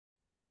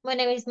My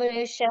name is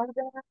Maria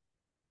Shelda,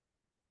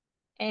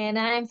 and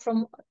I'm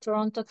from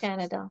Toronto,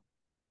 Canada.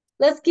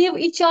 Let's give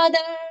each other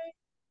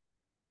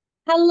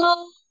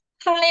hello.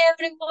 Hi,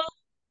 everyone.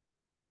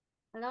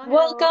 Hello, hello.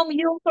 Welcome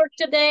you for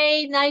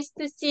today. Nice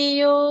to see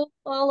you,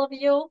 all of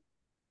you.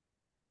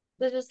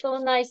 This is so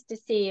nice to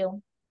see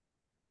you.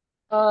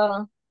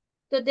 Uh,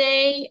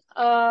 Today,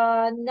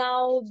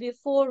 now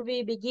before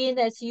we begin,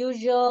 as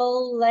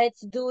usual,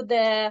 let's do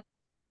the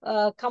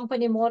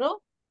company motto.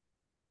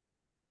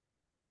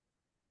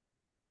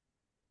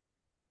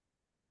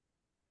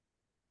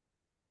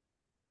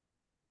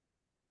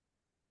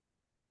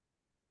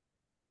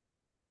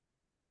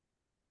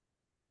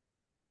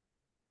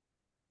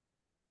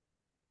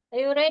 Are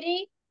you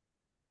ready?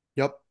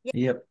 Yep.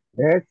 Yep.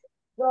 Yes,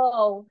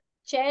 Go.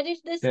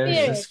 Cherish the There's the spirit.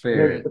 yes,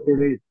 spirit.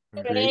 spirit.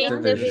 Create Create the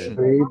the vision. vision.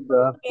 Read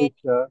the Okay.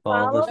 picture.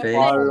 Follow the Follow the faith.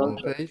 faith. Follow Follow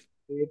the faith.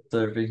 faith.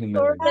 Serving Serve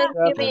humility. the Serve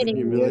the Serving humanity.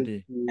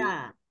 humility.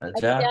 humanity.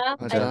 Aja.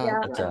 Acha, Aja. acha,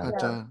 Aja, Aja. acha.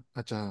 aja,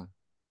 aja.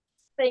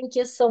 Thank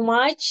you so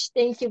much.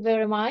 Thank you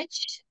very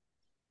much.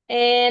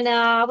 And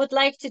I would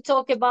like to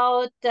talk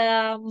about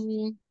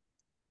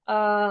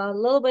a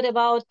little bit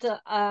about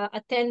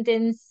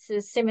attendance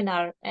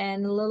seminar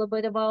and a little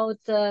bit about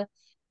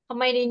how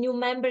many new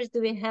members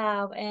do we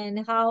have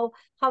and how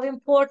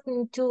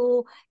important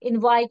to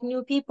invite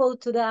new people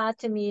to the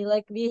Atomy.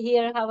 Like we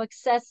hear how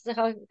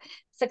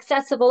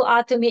successful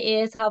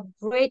Atomy is, how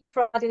great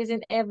product is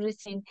and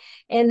everything.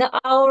 And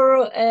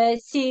our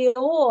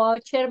CEO, our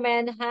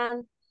chairman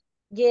Han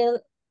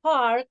Gil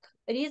Park,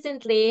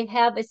 recently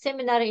have a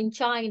seminar in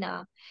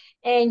China,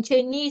 and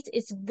Chinese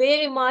is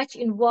very much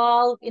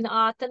involved in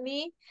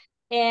Atomy,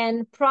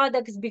 and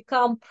products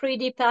become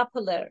pretty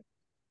popular.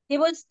 He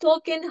was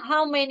talking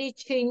how many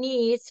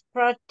Chinese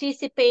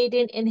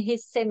participating in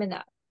his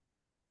seminar,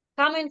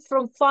 coming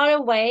from far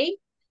away,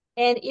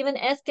 and even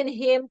asking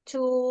him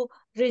to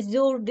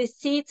reserve the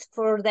seats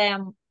for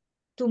them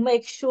to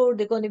make sure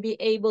they're going to be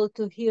able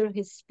to hear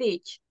his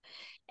speech.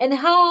 And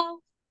how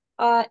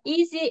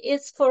easy it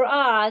is for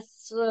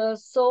us.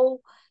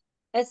 So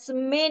as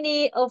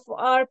many of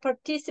our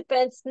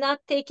participants not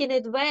taking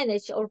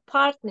advantage, or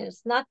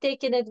partners not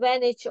taking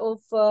advantage of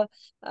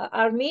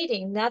our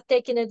meeting, not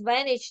taking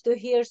advantage to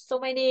hear so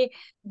many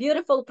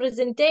beautiful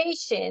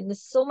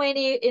presentations, so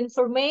many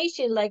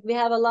information. Like we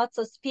have a lots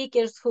of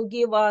speakers who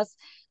give us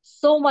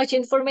so much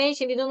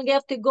information. We don't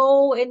have to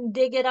go and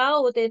dig it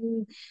out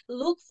and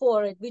look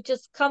for it. We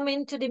just come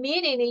into the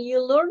meeting and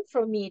you learn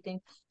from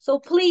meeting. So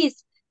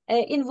please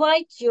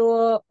invite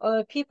your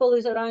people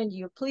who's around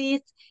you.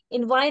 Please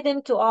invite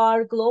them to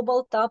our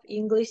Global Top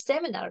English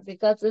Seminar,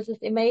 because this is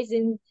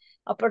amazing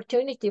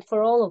opportunity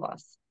for all of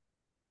us.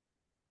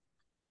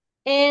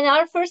 And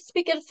our first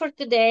speaker for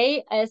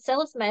today,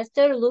 Sales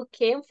Master Luke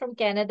Kim from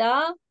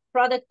Canada,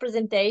 product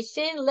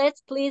presentation. Let's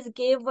please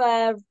give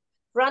a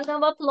round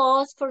of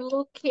applause for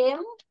Luke Kim.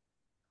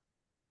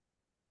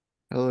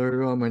 Hello,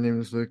 everyone. My name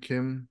is Luke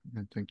Kim,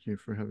 and thank you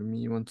for having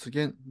me once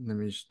again. Let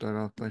me start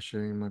off by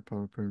sharing my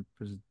PowerPoint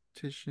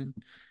presentation.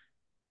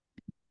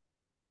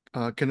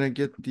 Can I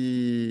get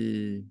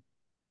the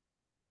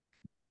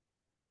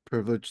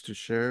privilege to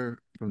share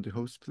from the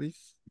host,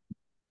 please?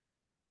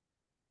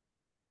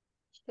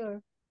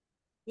 Sure.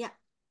 Yeah,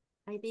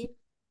 I did.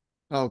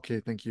 Oh, okay,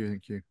 thank you,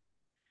 thank you.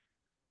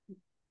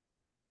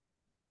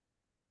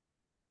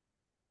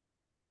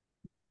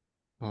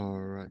 All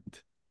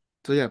right.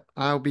 So yeah,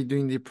 I'll be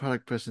doing the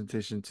product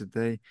presentation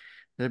today.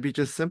 There'll be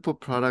just simple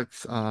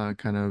products,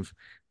 kind of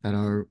that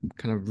are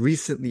kind of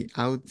recently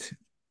out,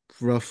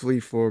 roughly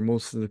for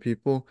most of the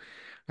people.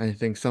 I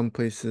think some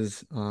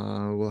places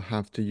will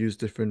have to use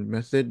different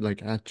method,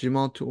 like at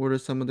Gmail, to order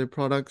some of their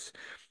products.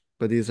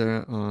 But these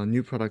are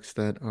new products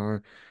that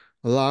are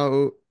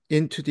allow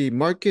into the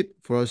market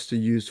for us to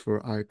use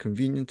for our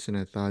convenience. And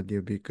I thought it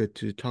would be good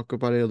to talk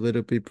about it a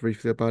little bit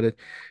briefly about it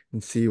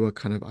and see what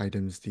kind of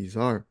items these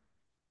are.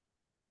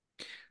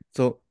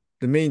 So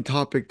the main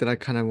topic that I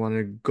kind of want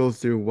to go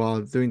through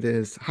while doing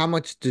this is how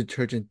much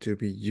detergent do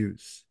we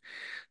use?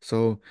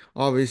 So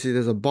obviously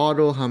there's a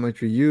bottle, how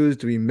much we use,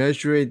 do we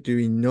measure it? Do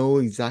we know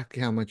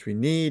exactly how much we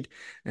need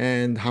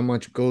and how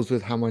much goes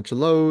with how much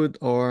load,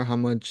 or how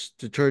much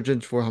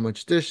detergent for how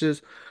much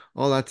dishes,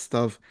 all that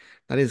stuff.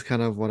 That is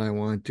kind of what I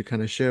want to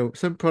kind of share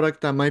some product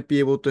that might be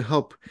able to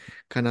help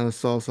kind of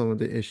solve some of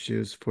the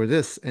issues for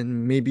this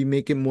and maybe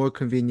make it more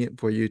convenient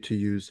for you to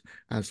use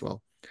as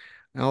well.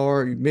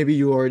 Or maybe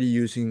you're already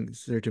using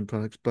certain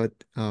products, but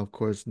of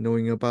course,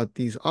 knowing about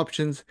these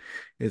options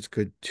is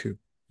good too.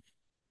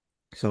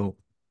 So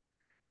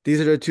these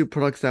are the two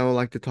products that I would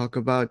like to talk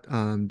about,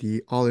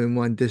 the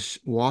all-in-one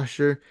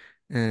dishwasher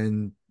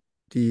and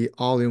the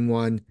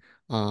all-in-one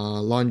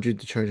laundry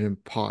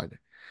detergent pod.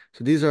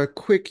 So these are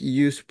quick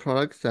use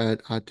products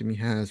that Atomy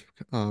has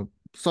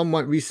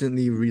somewhat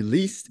recently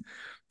released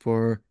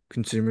for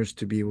consumers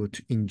to be able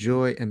to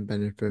enjoy and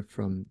benefit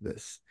from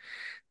this.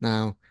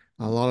 Now,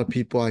 a lot of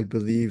people, I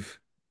believe,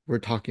 we're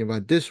talking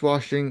about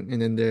dishwashing,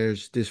 and then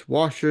there's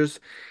dishwashers,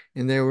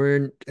 and there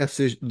were a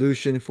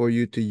solution for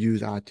you to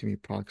use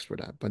Atomy products for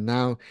that. But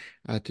now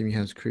Atomy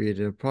has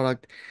created a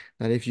product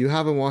that if you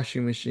have a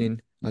washing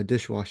machine, a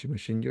dishwashing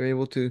machine, you're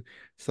able to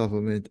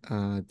supplement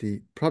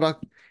the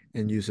product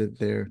and use it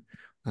there.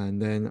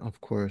 And then,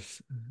 of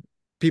course,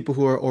 people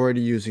who are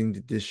already using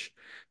the dish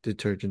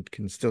detergent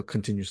can still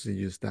continuously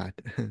use that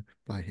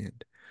by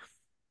hand.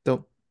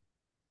 So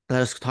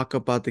let's talk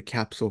about the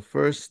capsule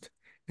first.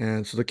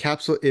 And so the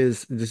capsule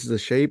this is the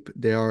shape.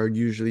 They are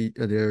usually,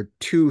 there are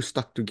two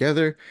stuck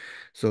together.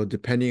 So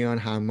depending on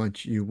how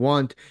much you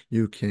want,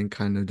 you can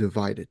kind of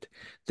divide it.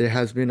 There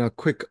has been a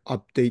quick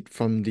update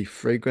from the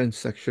fragrance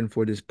section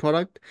for this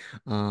product,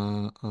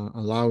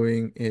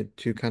 allowing it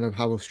to kind of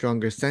have a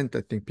stronger scent.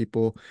 I think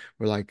people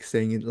were like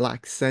saying it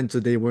lacks scent, so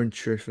they weren't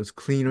sure if it was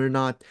clean or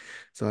not.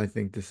 So I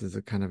think this is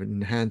a kind of an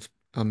enhanced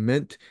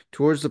meant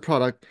towards the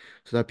product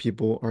so that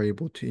people are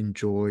able to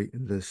enjoy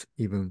this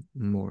even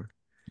more.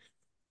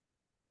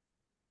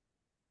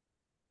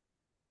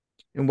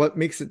 And what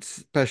makes it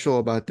special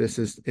about this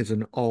is it's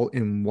an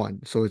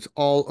all-in-one. So it's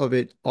all of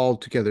it all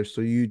together.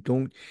 So you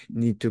don't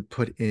need to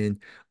put in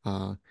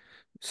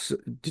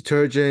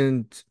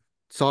detergent,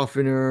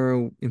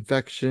 softener,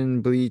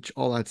 infection, bleach,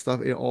 all that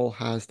stuff. It all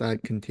has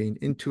that contained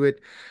into it,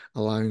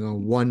 allowing a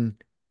one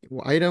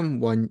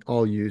item, one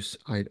all-use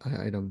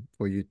item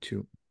for you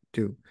to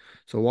do.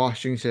 So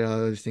washing,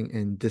 sterilizing,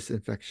 and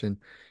disinfection,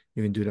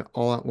 you can do that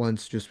all at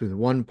once just with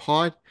one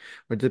pod,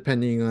 or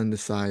depending on the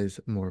size,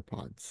 more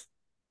pods.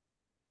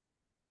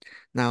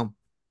 Now,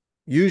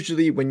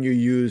 usually when you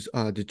use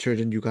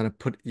detergent, you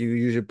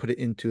usually put it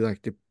into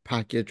like the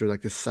package or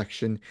like the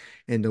section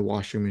in the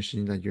washing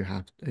machine that you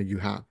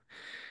have.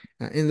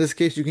 In this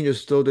case, you can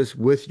just throw this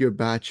with your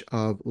batch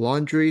of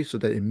laundry so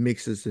that it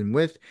mixes in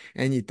with,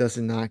 and it does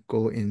not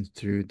go in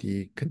through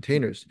the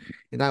containers.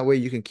 And that way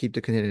you can keep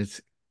the containers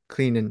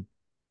clean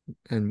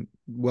and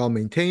well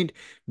maintained,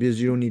 because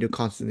you don't need to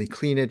constantly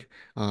clean it,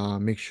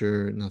 make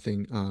sure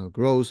nothing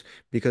grows,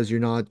 because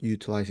you're not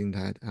utilizing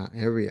that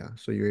area.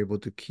 So you're able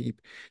to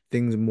keep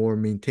things more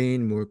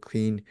maintained, more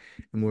clean,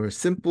 and more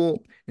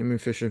simple and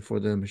efficient for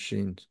the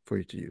machines for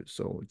you to use.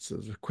 So it's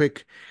a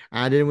quick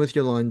add in with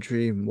your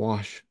laundry,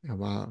 wash,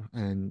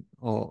 and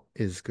all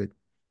is good.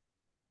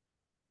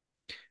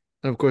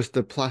 And of course,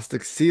 the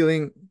plastic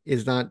sealing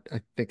is not,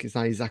 I think it's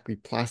not exactly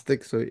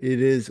plastic. So it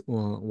is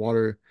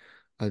water,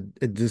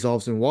 it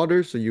dissolves in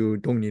water. So you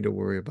don't need to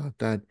worry about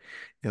that.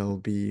 It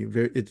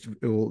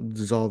will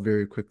dissolve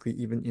very quickly,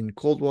 even in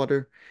cold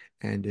water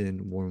and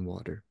in warm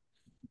water.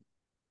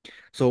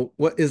 So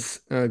what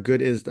is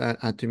good is that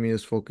Atomy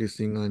is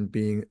focusing on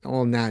being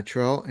all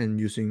natural and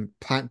using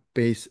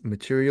plant-based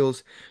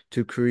materials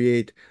to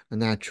create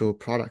natural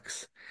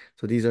products.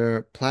 So these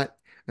are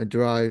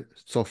plant-derived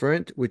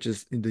sulfurant, which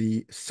is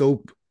the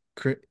soap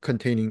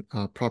containing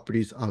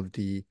properties of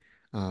the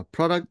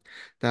product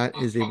that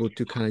is able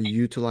to kind of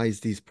utilize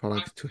these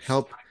products to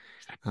help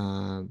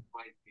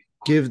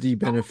give the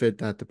benefit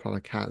that the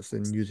product has,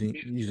 and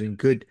using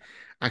good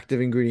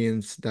active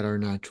ingredients that are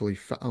naturally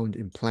found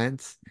in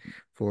plants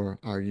for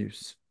our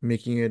use,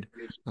 making it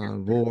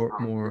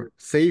more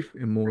safe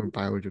and more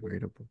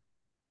biodegradable.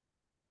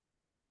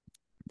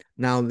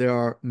 Now, there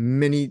are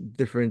many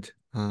different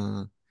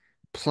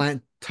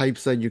plant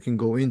types that you can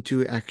go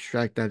into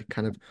extract that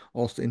kind of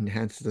also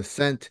enhance the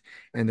scent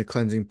and the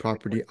cleansing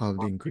property of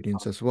the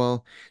ingredients as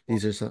well.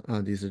 These are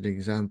the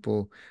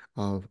example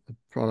of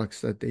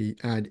products that they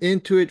add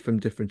into it from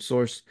different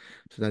source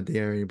so that they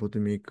are able to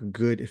make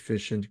good,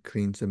 efficient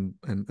cleans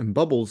and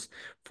bubbles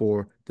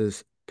for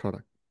this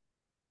product.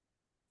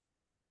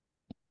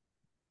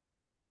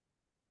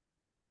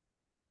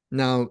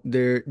 Now,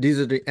 these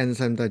are the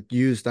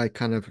enzymes that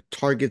kind of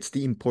targets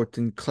the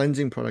important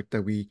cleansing product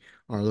that we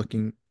are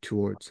looking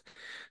towards.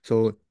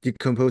 So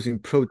decomposing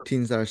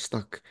proteins that are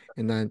stuck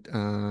in that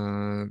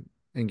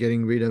and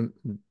getting rid of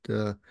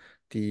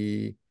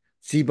the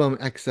sebum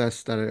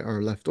excess that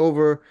are left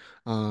over,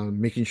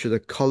 making sure the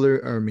color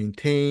are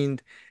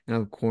maintained, and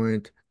of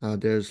course,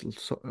 there's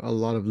a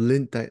lot of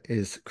lint that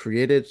is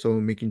created, so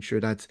making sure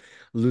that's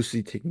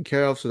loosely taken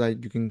care of so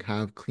that you can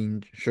have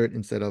clean shirt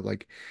instead of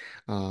like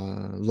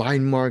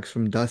line marks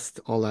from dust,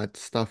 all that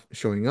stuff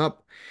showing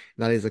up.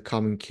 That is a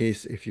common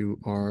case if you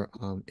are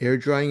air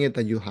drying it,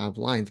 that you'll have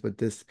lines, but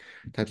this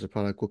types of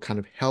product will kind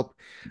of help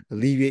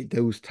alleviate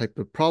those type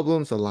of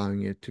problems,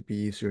 allowing it to be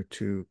easier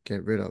to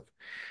get rid of.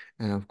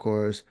 And of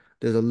course,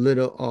 there's a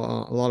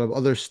lot of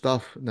other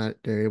stuff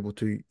that they're able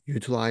to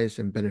utilize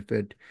and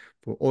benefit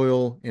for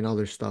oil and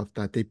other stuff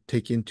that they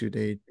put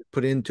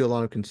into a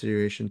lot of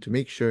consideration to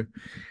make sure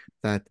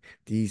that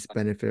these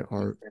benefit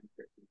are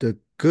the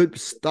good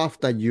stuff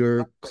that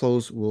your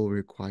clothes will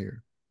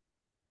require.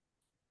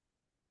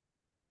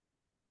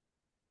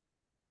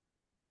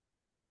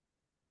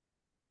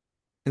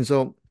 And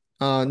so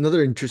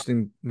Another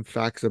interesting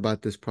facts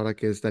about this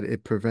product is that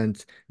it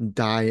prevents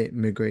dye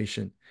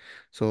migration.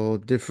 So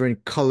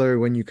different color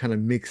when you kind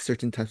of mix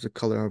certain types of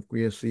color,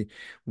 obviously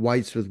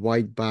whites with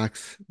white,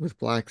 blacks with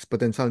blacks, but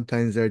then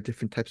sometimes there are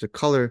different types of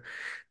color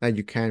that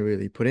you can't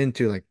really put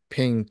into, like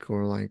pink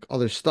or like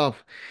other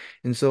stuff.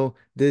 And so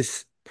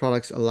this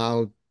products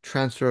allow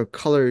transfer of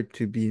color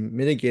to be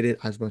mitigated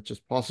as much as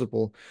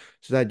possible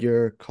so that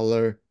your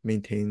color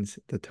maintains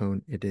the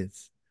tone it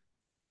is.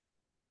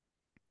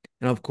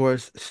 And of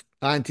course,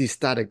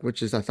 anti-static,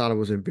 which is I thought it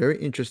was a very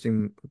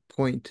interesting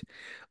point.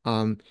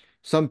 Um,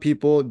 some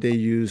people they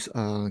use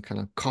kind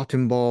of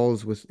cotton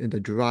balls in the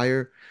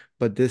dryer,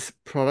 but this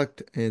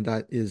product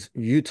that is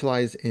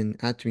utilized in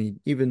Atomy,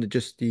 even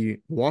just the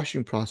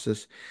washing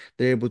process,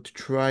 they're able to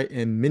try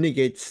and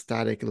mitigate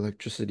static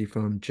electricity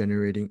from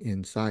generating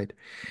inside.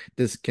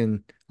 This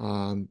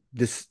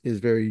is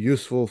very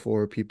useful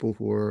for people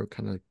who are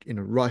kind of in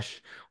a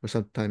rush, or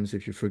sometimes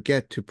if you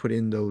forget to put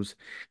in those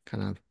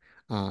kind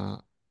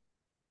of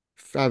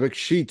fabric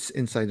sheets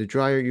inside the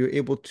dryer, you're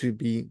able to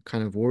be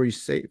kind of worry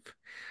safe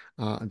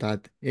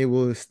that it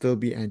will still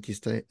be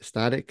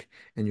anti-static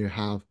and you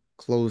have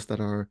clothes that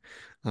are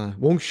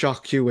won't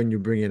shock you when you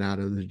bring it out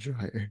of the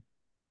dryer.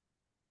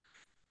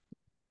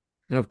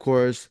 And of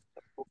course,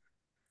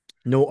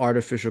 no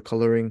artificial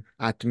coloring.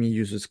 Atomy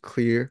uses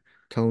clear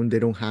tone. They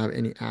don't have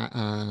any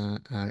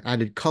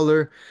added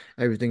color.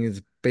 Everything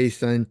is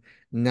based on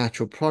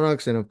natural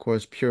products and of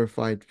course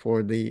purified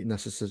for the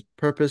necessary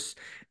purpose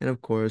and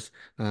of course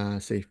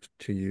safe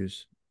to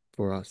use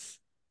for us.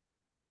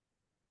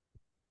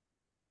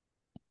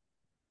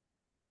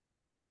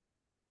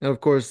 And of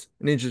course,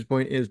 an interesting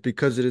point is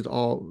because it is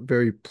all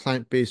very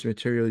plant-based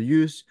material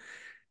use,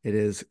 it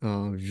is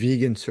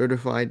vegan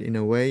certified in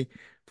a way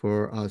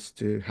for us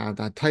to have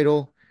that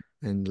title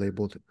and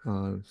labeled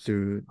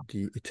through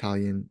the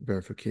Italian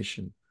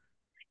verification.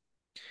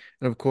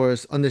 And of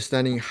course,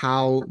 understanding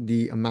how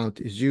the amount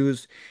is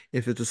used.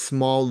 If it's a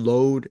small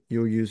load,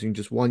 you're using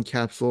just one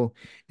capsule.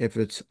 If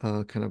it's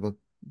kind of a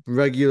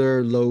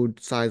regular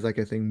load size, like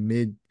I think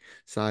mid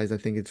size, I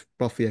think it's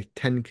roughly like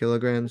 10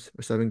 kilograms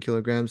or 7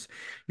 kilograms,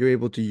 you're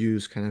able to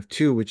use kind of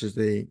two, which is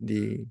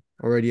the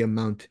already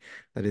amount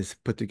that is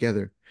put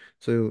together.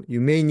 So you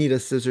may need a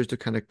scissors to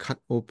kind of cut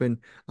open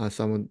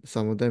some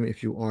of them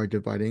if you are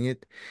dividing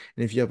it.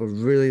 And if you have a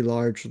really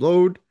large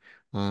load,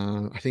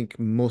 I think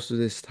most of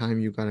this time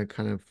you gotta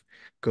kind of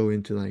go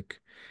into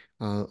like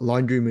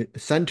laundry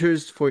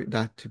centers for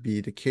that to be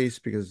the case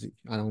because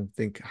I don't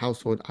think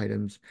household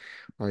items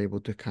are able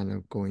to kind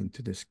of go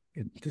into this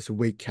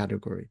weight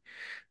category.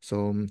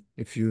 So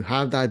if you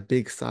have that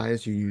big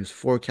size, you use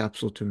 4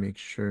 capsules to make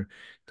sure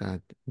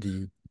that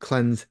the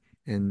cleanse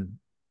and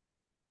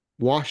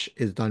wash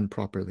is done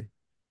properly.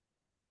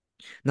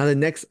 Now the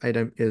next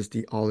item is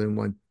the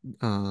all-in-one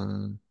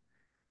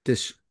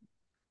dish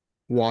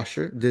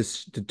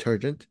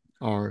detergent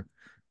or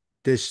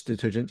dish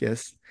detergent,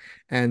 yes.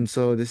 And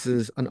so this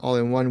is an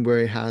all-in-one where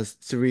it has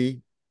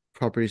 3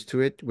 properties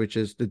to it, which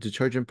is the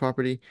detergent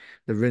property,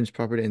 the rinse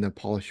property, and the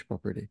polish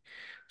property.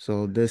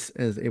 So this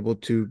is able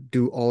to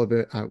do all of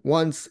it at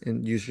once,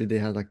 and usually they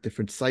have like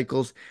different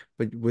cycles,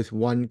 but with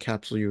one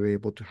capsule, you're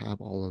able to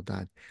have all of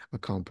that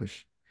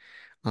accomplished.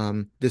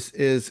 This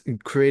is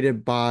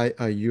created by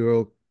a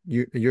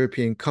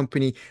European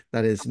company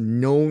that is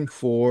known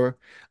for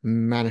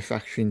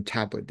manufacturing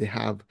tablet. They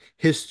have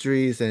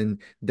histories and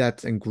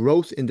depth and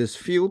growth in this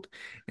field,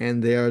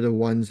 and they are the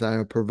ones that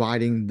are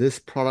providing this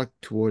product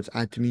towards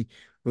Atomy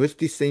with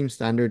the same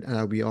standard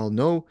that we all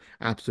know,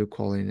 absolute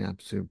quality and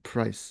absolute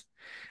price.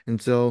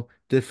 And so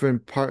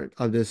different part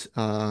of this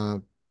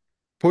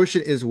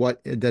portion is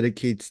what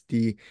dedicates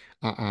the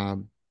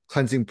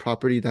cleansing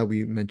property that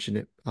we mentioned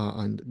it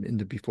in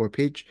the before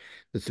page,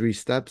 the 3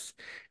 steps,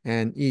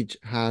 and each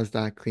has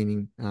that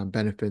cleaning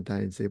benefit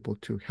that is able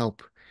to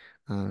help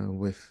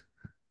with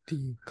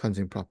the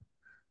cleansing property.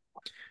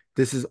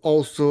 This is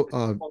also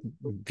a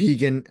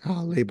vegan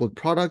labeled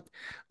product,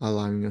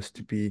 allowing us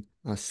to be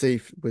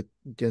safe with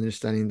the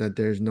understanding that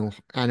there's no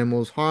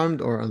animals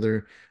harmed or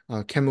other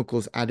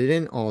chemicals added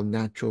in, all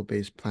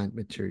natural-based plant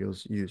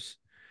materials used.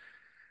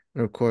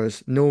 And of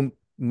course, no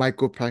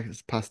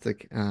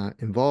microplastic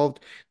involved.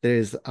 There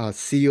is a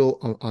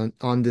seal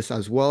on this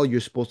as well. You're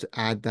supposed to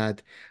add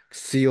that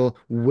seal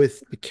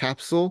with the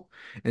capsule,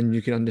 and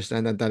you can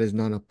understand that that is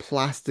not a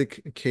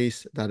plastic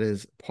case. That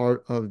is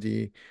part of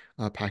the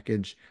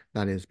package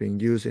that is being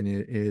used, and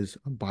it is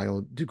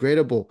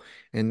biodegradable.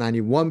 And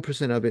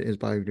 91% of it is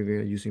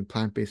biodegradable using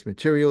plant-based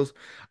materials,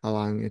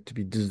 allowing it to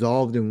be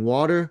dissolved in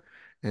water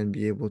and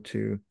be able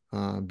to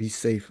be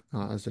safe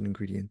as an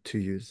ingredient to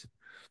use.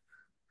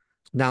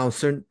 Now,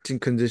 certain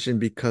condition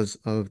because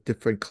of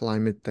different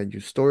climate that you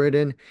store it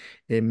in,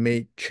 it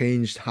may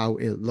change how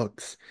it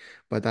looks,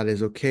 but that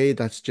is okay.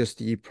 That's just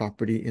the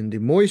property in the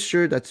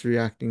moisture that's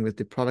reacting with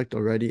the product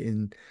already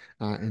in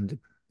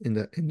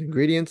the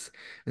ingredients,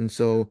 and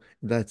so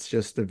that's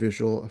just the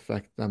visual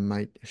effect that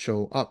might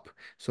show up.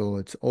 So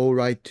it's all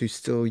right to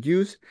still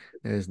use.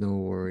 There's no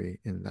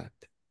worry in that.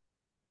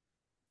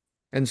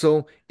 And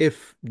so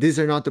if these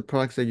are not the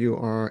products that you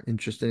are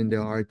interested in,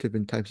 there are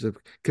different types of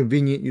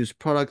convenient use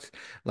products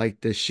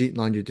like the sheet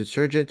laundry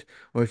detergent,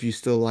 or if you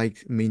still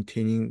like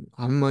maintaining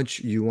how much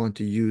you want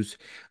to use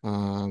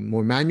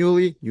more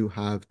manually, you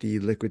have the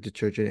liquid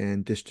detergent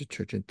and dish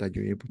detergent that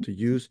you're able to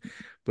use.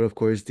 But of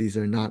course, these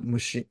are not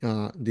machine,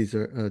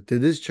 the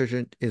dish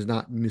detergent is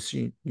not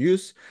machine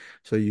use,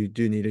 so you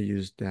do need to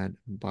use that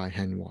by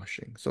hand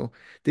washing. So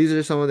these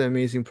are some of the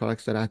amazing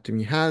products that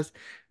Atomy has.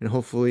 And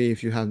hopefully,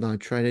 if you have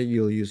not tried it,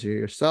 you'll use it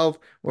yourself.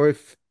 Or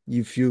if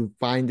you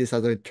find this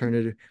as an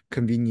alternative,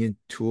 convenient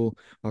tool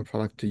or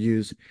product to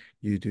use,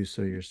 you do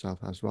so yourself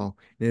as well.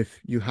 And if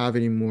you have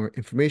any more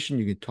information,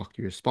 you can talk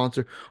to your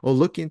sponsor or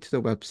look into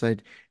the website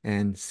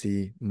and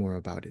see more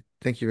about it.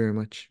 Thank you very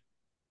much.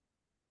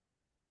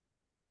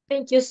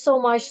 Thank you so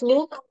much,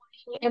 Luke.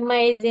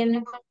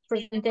 Amazing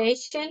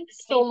presentation.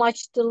 So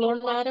much to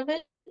learn out of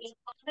it.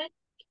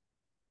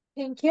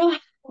 Thank you.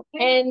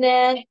 And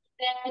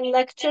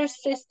lecture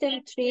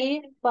system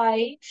 3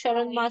 by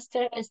Sharon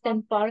Master,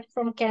 Aston Park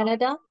from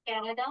Canada.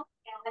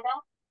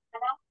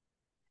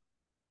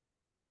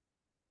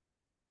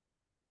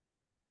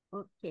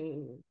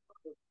 Okay.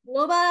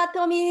 Global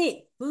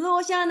atomy, blue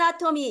ocean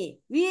atomy.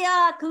 We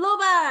are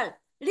global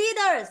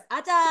leaders.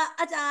 Aja,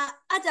 aja,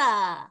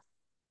 aja.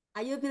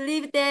 Are you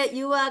believe that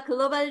you are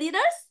global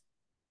leaders?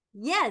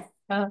 Yes.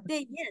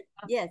 Say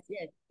yes,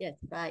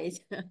 right.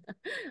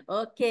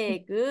 Okay,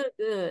 good,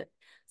 good.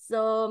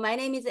 So my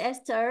name is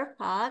Esther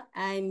Park.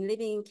 I'm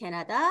living in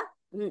Canada.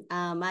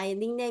 My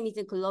nickname is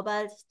a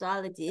global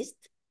strategist.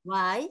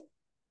 Why?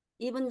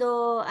 Even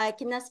though I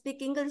cannot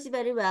speak English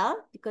very well,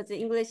 because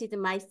English is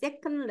my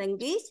second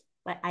language,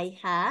 but I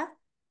have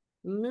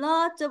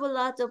lots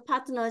of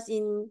partners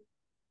in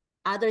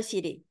other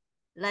city,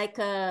 like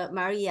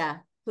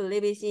Maria, who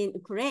lives in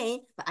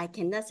Ukraine, but I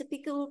cannot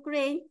speak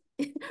Ukraine.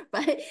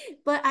 but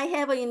I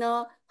have,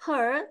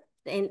 her,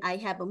 and I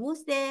have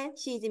Muse,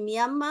 she's in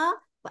Myanmar,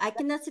 but I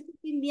cannot speak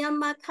in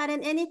Myanmar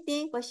current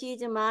anything, but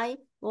she's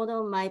one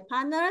of my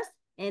partners,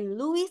 and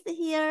Louis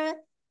here.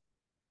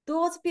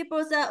 Those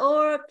people are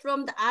all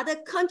from the other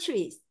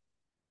countries.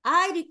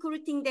 I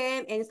recruiting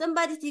them and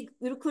somebody's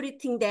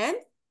recruiting them,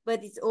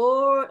 but it's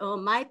all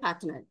my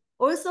partner.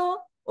 Also,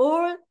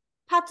 all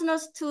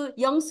partners to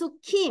Young-soo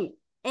Kim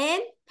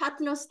and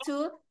partners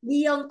to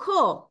Lee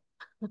Young-ko.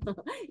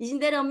 Isn't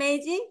that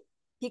amazing?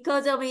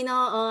 Because of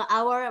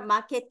our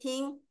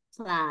marketing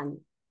plan,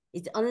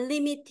 it's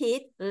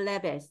unlimited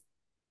levels.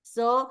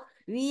 So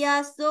we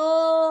are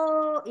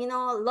so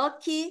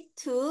lucky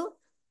to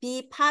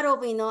be part of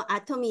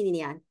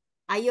Atomy.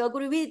 Are you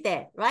agree with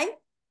that, right?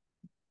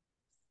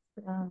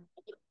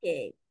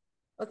 Okay.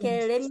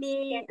 Okay, let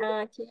me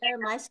share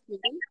my screen.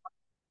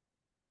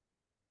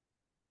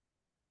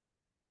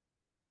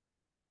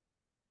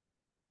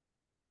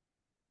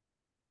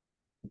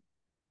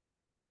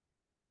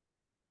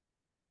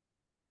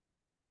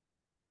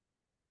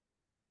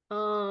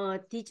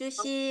 Did you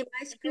see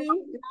my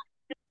screen?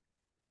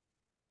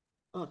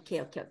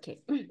 Okay.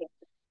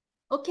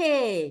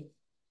 Okay.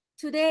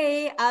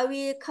 Today I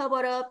will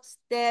cover up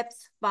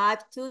steps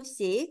 5 to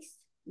 6,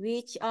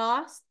 which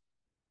are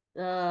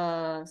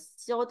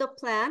show the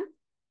plan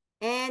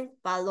and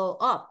follow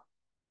up.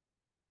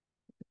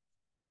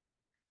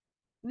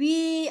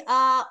 We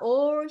are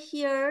all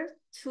here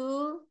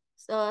to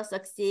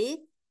succeed,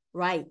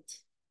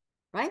 right?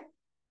 Right?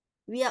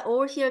 We are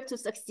all here to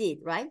succeed,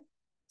 right?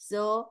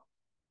 So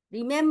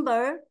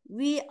remember,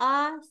 we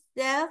are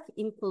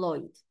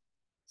self-employed.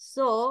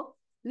 So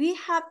we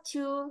have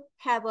to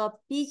have a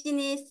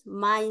business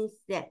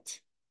mindset,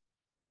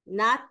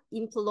 not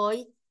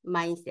employed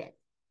mindset.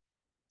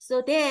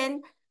 So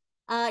then,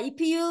 if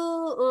you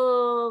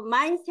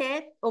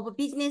mindset of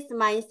business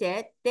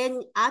mindset,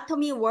 then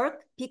Atomy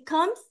work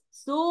becomes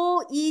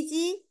so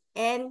easy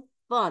and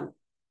fun.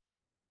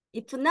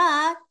 If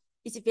not,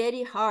 it's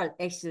very hard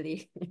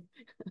actually,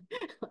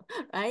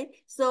 right?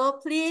 So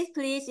please,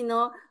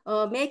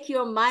 make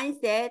your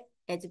mindset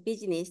as a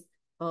business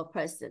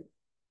person.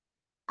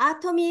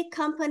 Atomy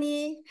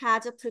company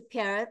has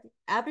prepared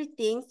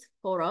everything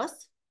for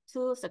us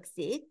to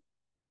succeed.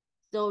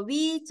 So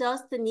we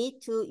just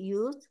need to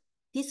use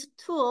this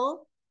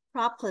tool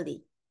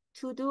properly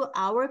to do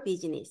our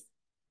business.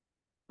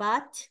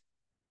 But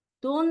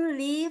don't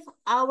leave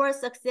our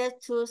success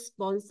to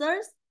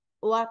sponsors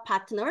or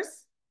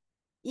partners.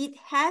 It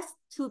has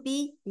to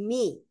be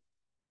me.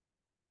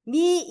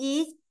 Me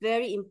is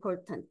very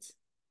important.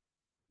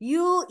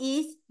 You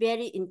is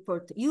very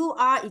important. You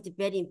are is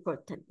very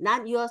important,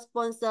 not your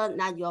sponsor,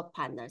 not your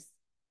partners.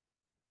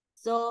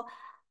 So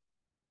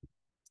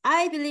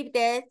I believe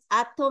that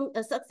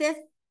success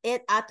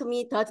at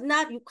Atomy does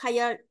not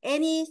require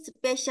any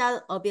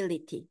special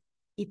ability.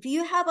 If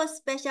you have a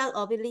special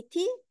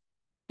ability,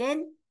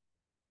 then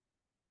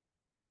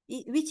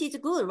which is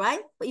good,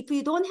 right? But if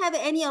you don't have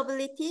any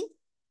ability,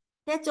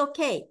 that's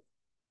okay.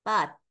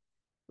 But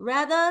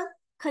rather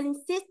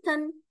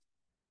consistent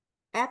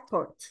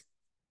effort.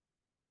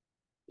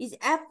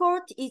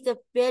 Effort is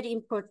very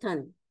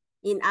important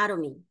in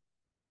Atomy.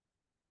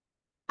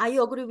 Are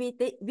you agree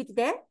with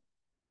that?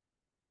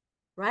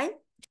 Right?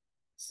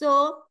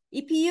 So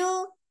if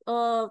you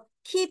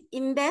keep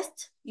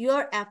invest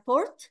your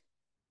effort,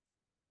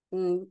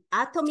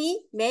 Atomy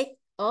make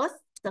us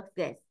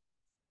success.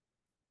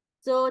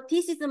 So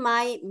this is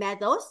my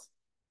methods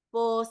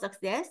for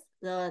success.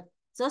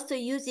 Just to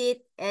use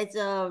it as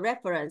a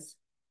reference.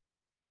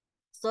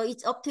 So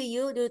it's up to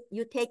you to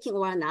you taking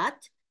or not.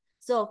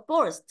 So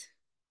first,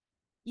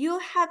 you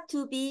have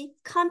to be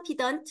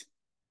confident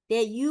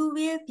that you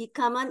will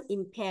become an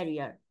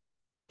imperial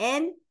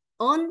and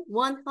earn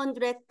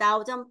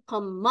 100,000 per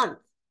month.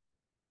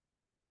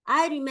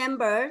 I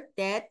remember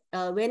that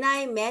when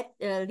I met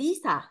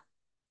Lisa,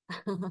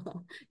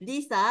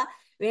 Lisa,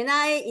 when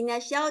I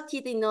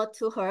shouted,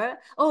 to her,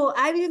 oh,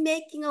 I will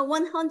making a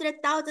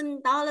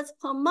 $100,000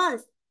 per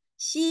month.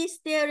 She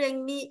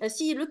staring me,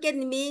 she looked at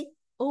me,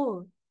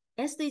 oh,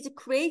 Esther is a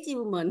crazy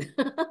woman,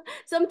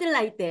 something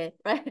like that,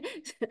 right?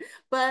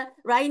 But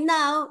right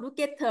now, look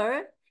at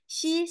her.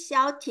 She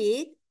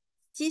shouted,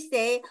 she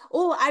say,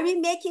 oh, I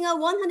will making a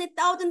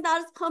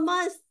 $100,000 per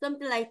month,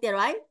 something like that,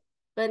 right?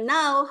 But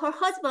now her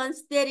husband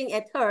staring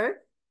at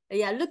her,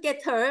 yeah, look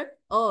at her.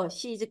 Oh,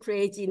 she's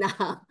crazy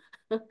now.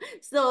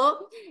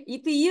 So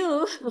if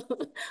you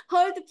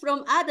heard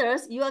from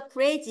others you are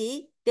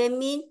crazy, that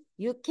means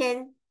you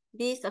can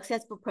be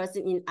successful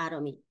person in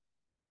Atomy.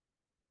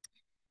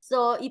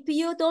 So if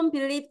you don't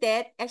believe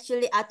that,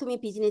 actually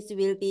Atomy business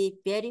will be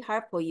very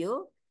hard for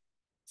you.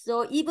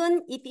 So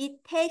even if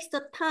it takes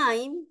the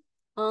time,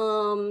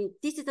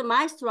 this is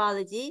my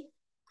strategy,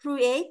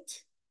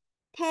 create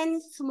 10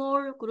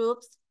 small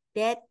groups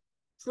that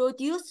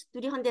produce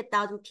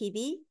 300,000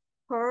 PV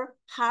per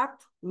half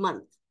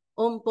month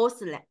on both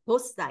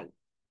sides.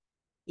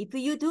 If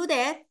you do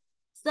that,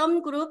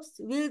 some groups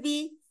will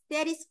be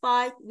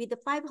satisfied with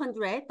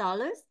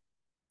 $500.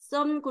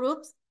 Some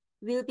groups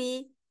will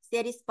be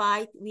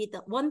satisfied with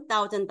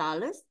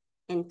 $1,000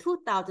 and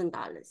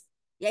 $2,000.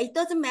 Yeah, it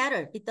doesn't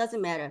matter. It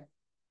doesn't matter.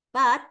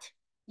 But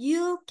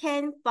you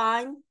can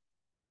find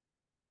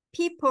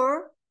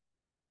people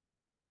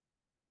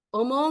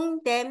among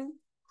them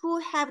who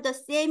have the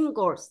same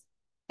goals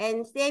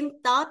and same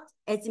thought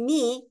as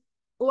me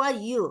or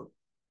you,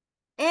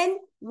 and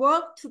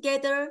work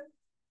together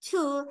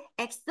to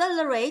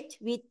accelerate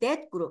with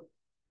that group.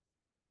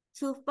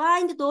 To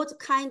find those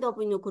kind of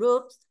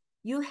groups,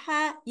 you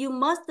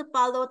must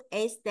follow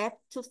a step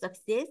to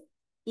success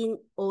in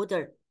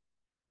order.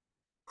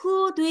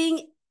 Who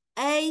doing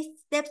a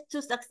step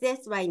to success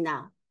right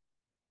now?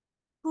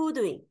 Who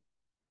doing?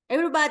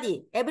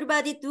 Everybody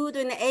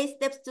doing 8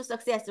 steps to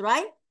success,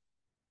 right?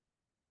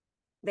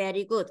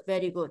 Very good,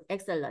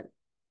 excellent.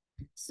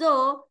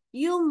 So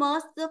you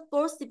must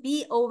first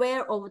be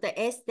aware of the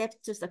 8 steps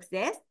to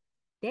success.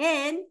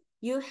 Then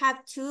you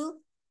have to,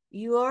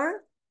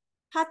 your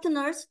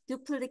partners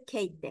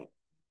duplicate them.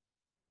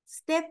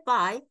 Step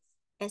 5,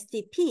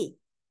 STP,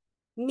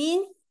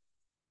 means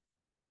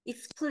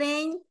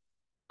explain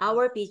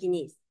our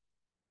business.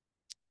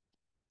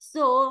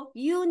 So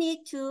you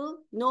need to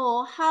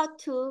know how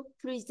to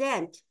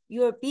present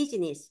your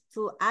business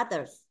to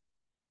others.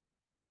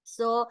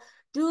 So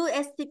do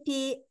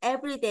STP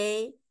every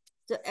day.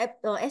 So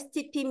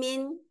STP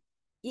means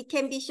it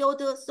can be show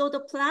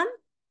the plan,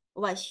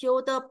 or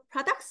show the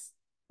products,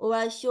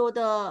 or show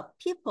the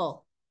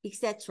people,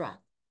 etc.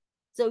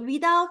 So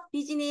without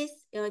business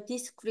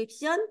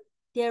description,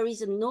 there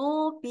is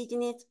no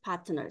business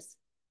partners.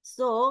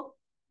 So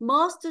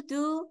must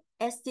do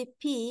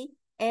STP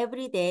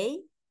every day.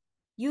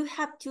 You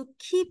have to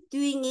keep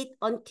doing it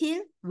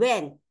until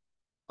when?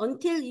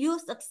 Until you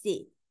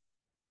succeed.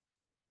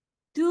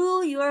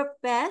 Do your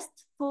best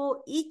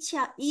for each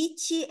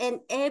and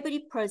every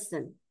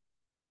person.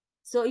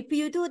 So if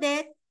you do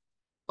that,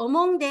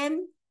 among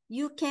them,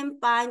 you can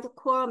find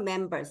core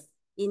members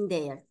in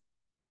there.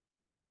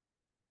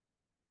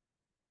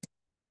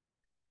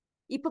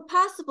 If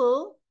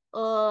possible,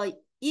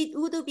 it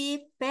would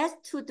be best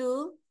to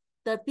do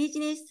the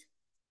business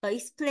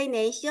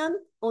explanation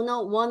on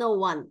a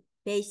one-on-one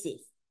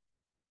basis.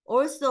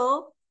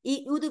 Also,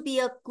 it would be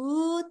a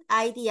good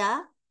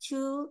idea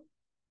to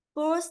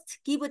first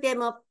give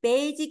them a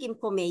basic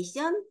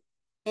information,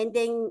 and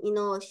then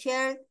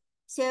share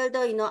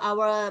the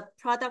our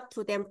product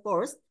to them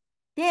first.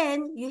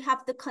 Then you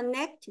have to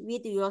connect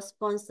with your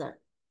sponsor.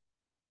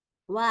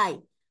 Why?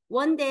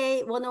 One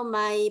day, one of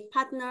my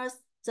partners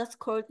just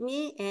called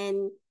me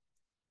and,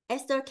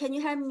 Esther, can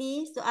you help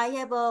me? So I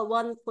have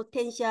one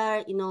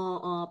potential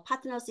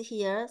partners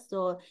here.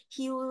 So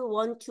he will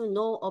want to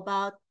know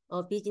about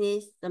a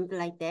business, something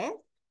like that.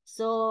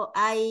 So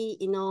I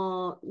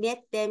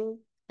met them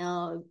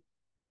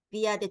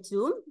via the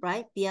Zoom,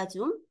 right? Via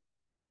Zoom.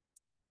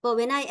 But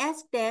when I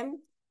asked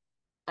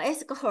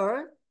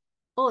her,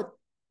 oh,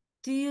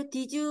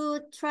 did you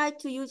try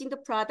to using the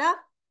product?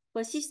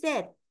 But she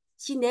said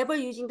she never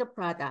using the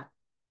product.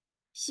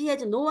 She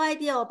has no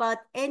idea about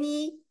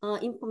any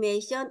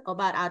information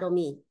about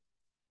Atomy.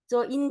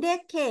 So in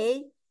that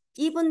case,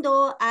 even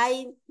though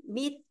I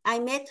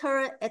met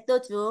her at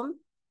the Zoom,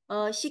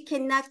 she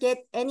cannot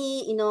get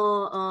any,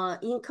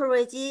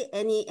 encourage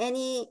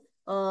any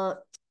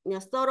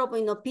sort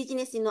of,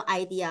 business,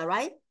 idea,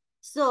 right?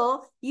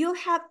 So you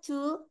have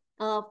to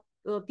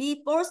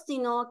be forced,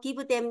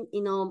 give them,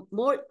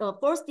 more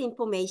first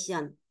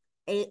information,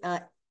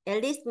 at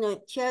least,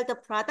 share the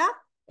product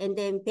and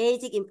then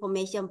basic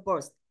information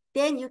first.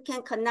 Then you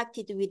can connect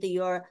it with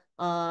your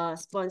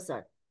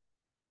sponsor.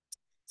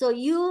 So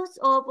use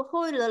of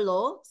Hoyle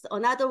law,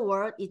 another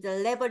word is the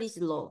leverage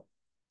law.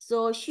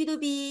 So should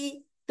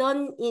be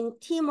done in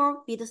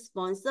teamwork with the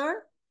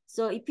sponsor.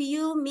 So if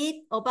you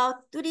meet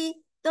about 30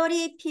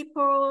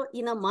 people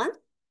in a month,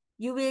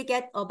 you will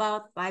get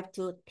about 5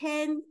 to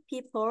 10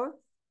 people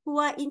who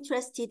are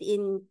interested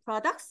in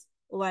products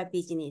or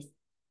business.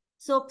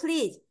 So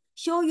please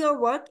show your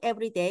work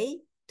every day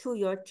to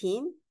your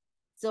team.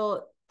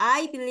 So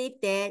I believe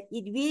that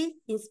it will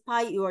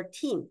inspire your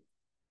team.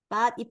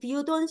 But if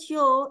you don't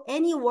show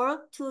any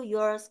work to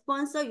your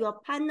sponsor, your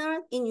partner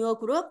in your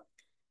group,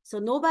 so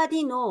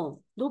nobody know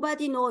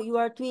you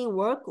are doing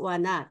work or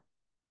not.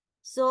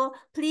 So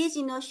please,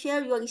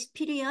 share your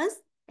experience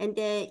and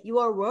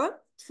your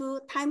work to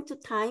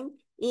time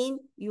in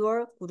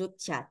your group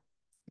chat.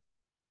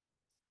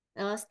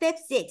 Step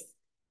 6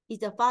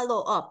 is a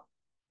follow-up.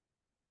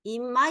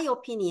 In my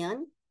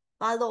opinion,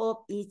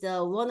 follow-up is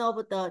one of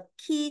the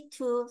key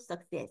to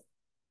success.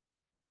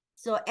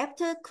 So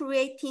after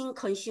creating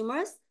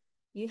consumers,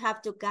 you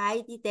have to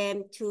guide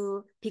them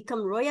to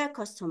become loyal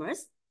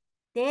customers,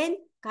 then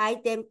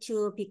guide them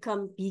to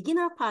become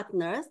beginner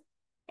partners,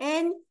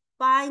 and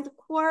find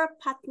core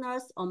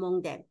partners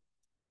among them.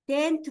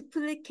 Then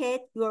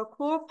duplicate your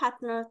core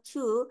partner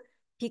to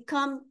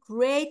become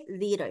great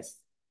leaders.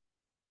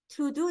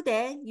 To do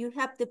that, you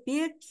have to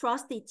build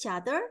trust each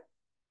other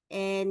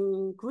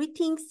and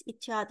greetings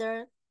each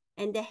other,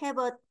 and have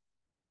a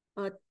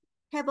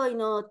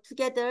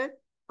together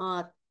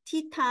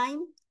tea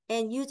time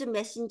and use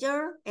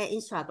Messenger and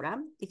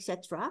Instagram,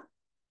 etc.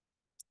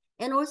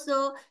 And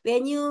also,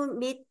 when you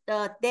meet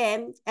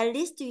them, at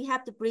least you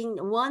have to bring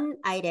one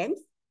item,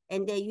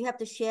 and then you have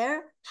to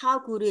share how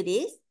good it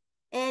is.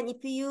 And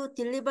if you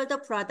deliver the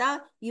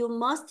product, you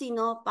must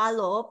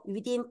follow up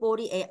within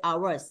 48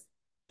 hours.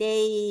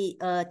 They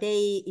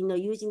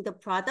using the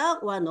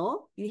product or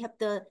no, you have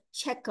to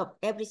check up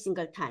every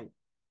single time.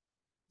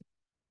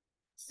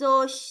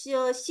 So she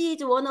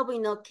is one of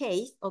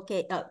case.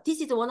 Okay,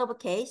 this is one of a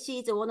case. She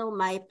is one of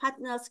my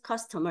partner's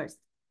customers.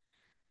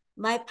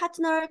 My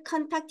partner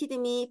contacted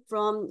me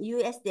from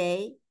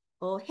USA.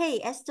 Oh, hey,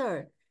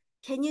 Esther,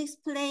 can you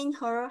explain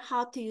her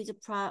how to use a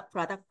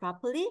product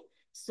properly?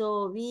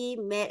 So we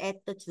met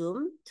at the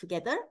Zoom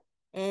together,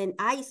 and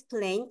I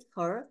explained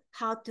her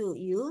how to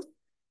use.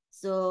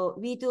 So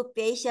we do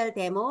facial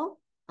demo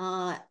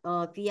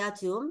via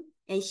Zoom,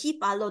 and she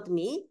followed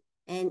me,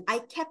 and I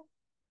kept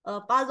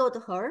followed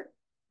her.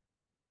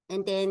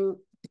 And then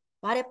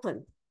what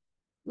happened?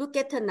 Look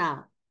at her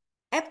now.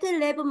 After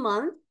 11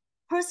 months,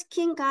 her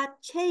skin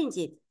got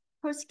changed.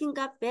 Her skin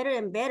got better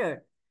and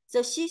better.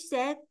 So she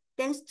said,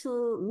 thanks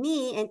to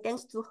me and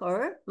thanks to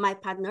her, my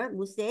partner,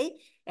 Musei,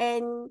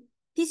 and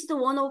this is the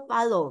one of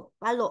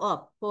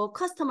follow-up for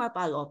customer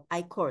follow-up,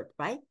 I called,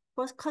 right?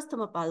 For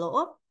customer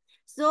follow-up.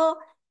 So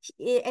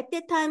at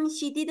that time,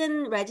 she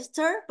didn't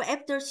register, but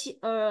after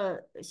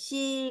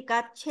she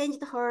got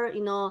changed her,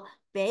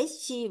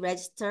 base, she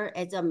registered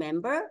as a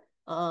member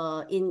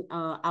in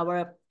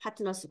our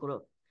partners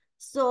group.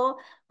 So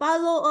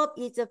follow-up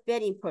is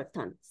very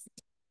important.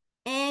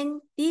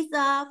 And these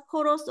are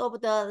photos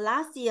of the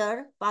last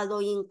year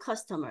following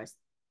customers.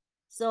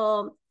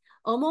 So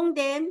among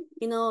them,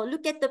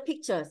 look at the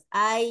pictures.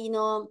 I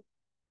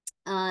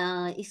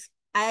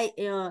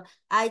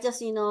just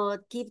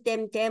give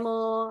them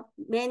demo,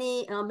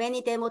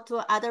 many demo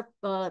to other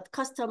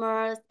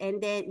customers,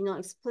 and then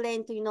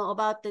explain to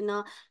about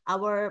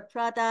our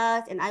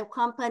products and our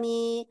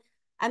company.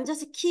 I'm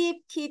just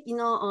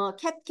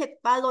kept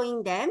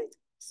following them.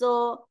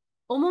 So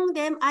among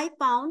them, I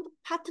found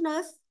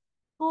partners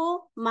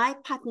for my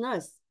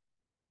partners.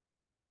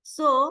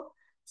 So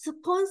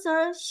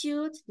sponsors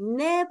should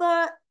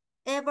never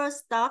ever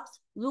stop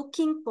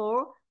looking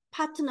for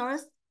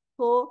partners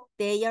for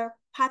their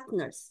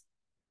partners.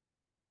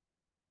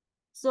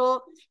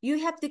 So you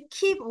have to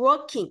keep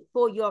working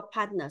for your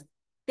partners.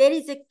 That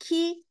is a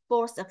key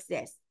for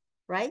success,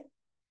 right?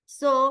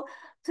 So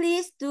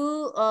please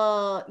do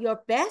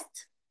your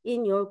best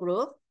in your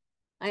group.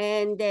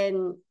 And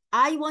then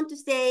I want to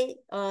say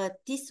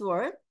this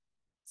word: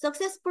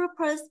 successful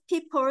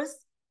people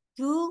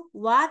do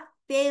what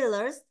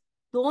failures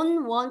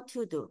don't want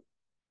to do.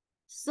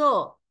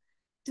 So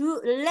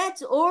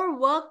let's all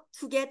work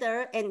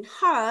together and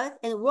hard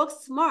and work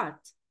smart.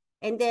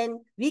 And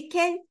then we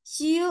can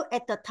see you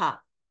at the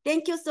top.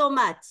 Thank you so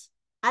much.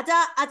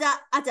 아자, 아자,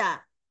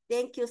 아자.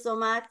 Thank you so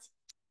much.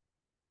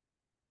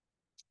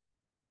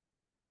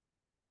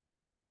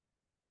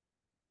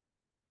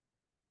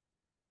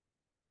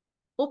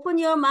 Open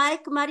your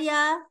mic,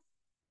 Maria.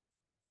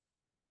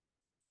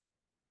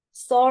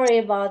 Sorry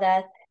about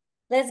that.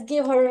 Let's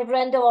give her a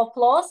round of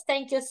applause.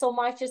 Thank you so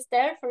much,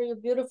 Esther, for your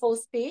beautiful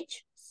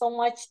speech. So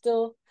much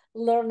to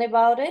learn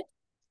about it.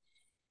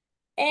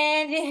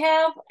 And we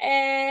have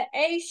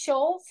a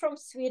show from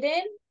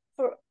Sweden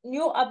for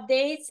new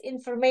updates,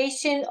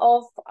 information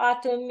of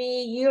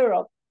Atomy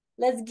Europe.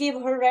 Let's give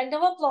her a round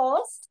of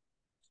applause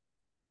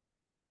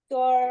to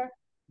our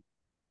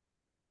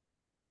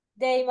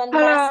Diamond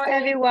Hello, Master.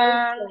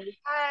 everyone.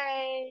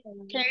 Hi.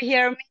 Can you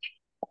hear me?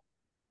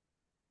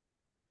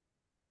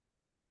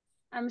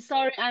 I'm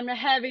sorry, I'm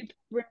having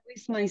problem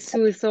with my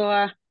Zoom, so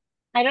I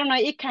don't know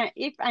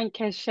if I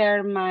can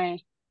share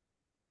my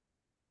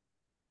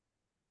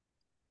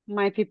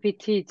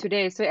PPT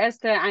today. So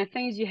Esther, I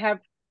think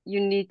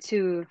you need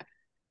to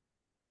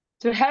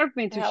help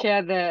me to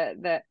share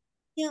the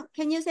Yeah,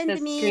 can you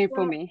send me screen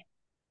for me?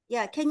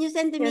 Yeah, can you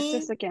send Yes, me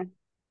just again.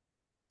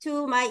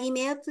 to my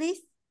email,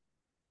 please?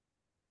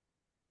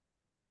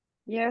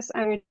 Yes,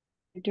 I will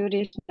do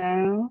this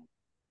now.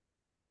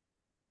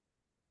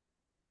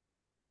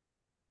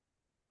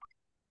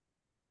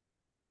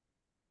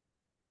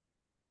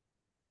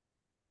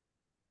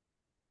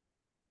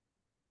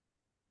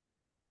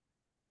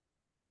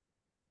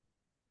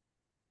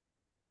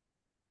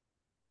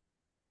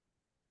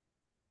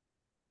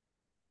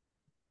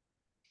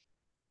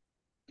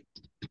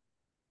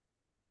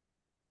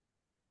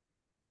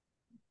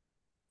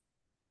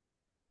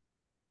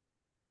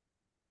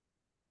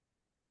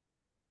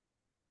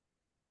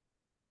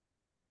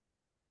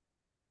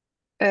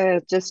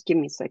 Just give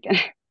me a second.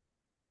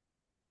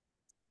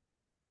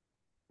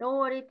 Don't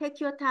worry, take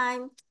your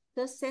time.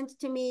 Just send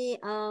to me,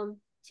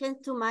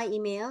 send to my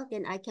email,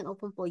 then I can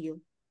open for you.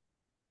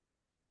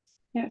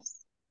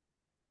 Yes.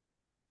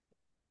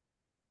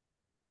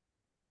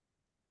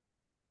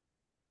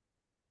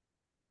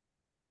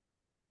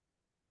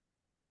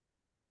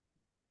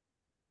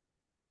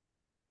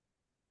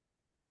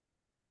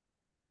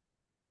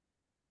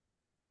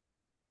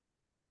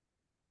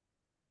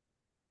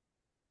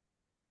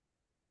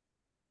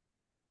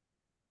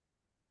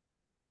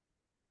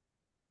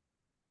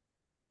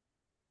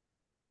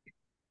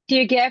 Do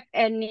you get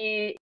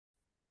any?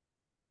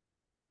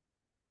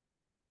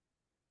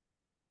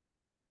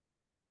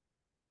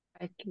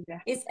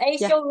 Is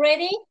Aisha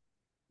ready?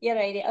 You're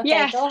ready. Okay,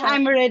 Yes, go ahead.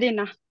 I'm ready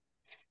now.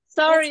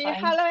 Sorry. fine.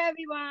 Hello,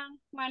 everyone.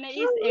 My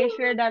name is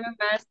Esther Diamond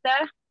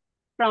Master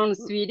from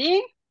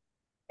Sweden.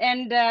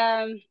 And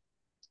I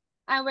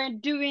was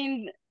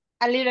doing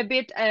a little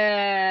bit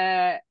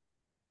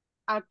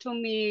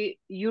Atomy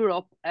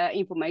Europe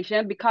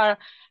information because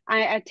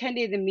I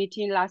attended the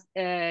meeting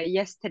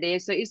yesterday,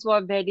 so it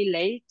was very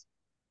late.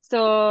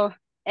 So,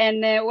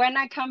 and when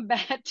I come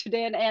back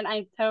today and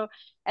I tell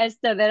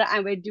Esther that I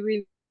was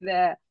doing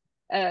the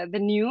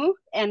new,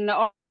 and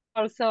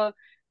also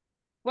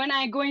when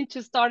I going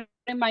to start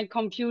my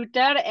computer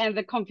and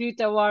the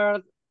computer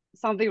was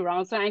something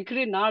wrong, so I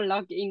could not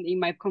log in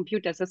my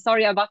computer. So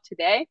sorry about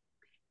today.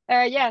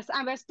 Yes,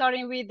 I was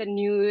starting with the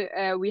new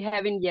we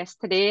having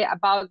yesterday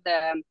about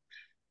the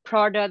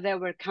product that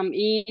will come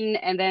in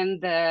and then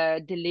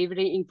the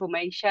delivery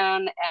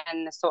information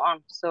and so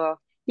on. So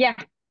yeah.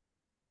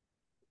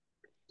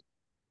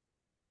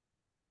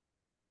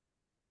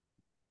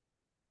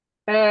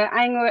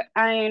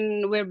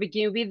 I will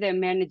begin with the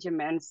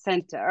management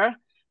center.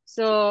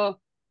 So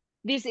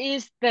this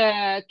is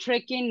the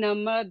tracking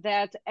number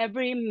that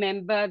every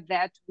member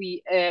that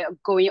we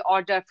going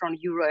order from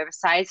Euro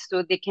website,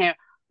 so they can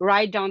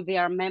write down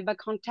their member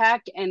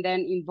contact and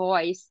then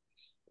invoice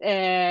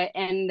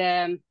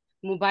and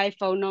mobile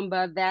phone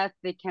number that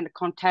they can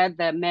contact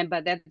the member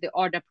that they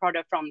order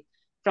product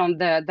from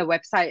the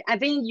website. I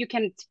think you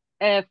can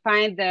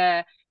find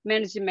the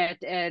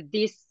management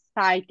this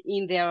site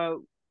in their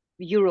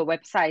Euro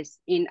websites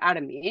in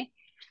Atomy.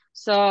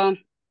 So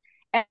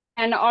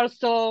and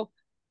also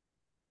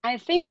I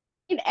think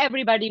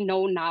everybody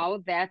know now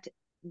that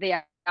they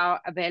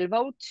are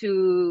available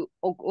to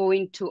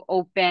going to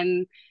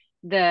open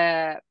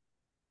the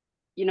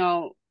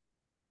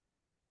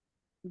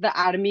the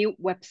Atomy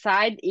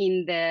website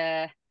in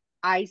the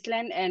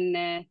Iceland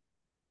and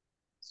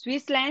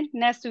Switzerland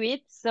next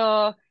week.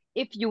 So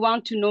if you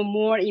want to know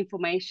more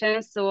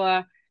information,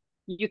 so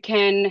you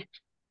can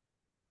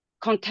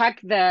contact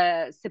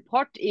the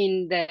support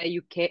in the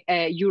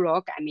UK,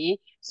 Europe, I mean.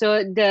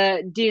 So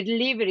the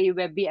delivery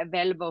will be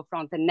available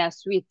from the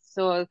next week.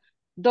 So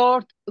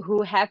those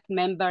who have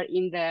member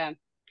in the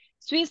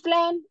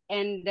Switzerland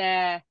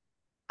and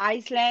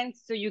Iceland,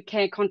 so you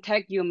can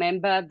contact your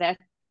member that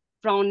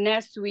from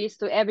next week.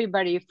 So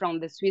everybody from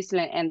the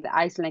Switzerland and the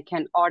Iceland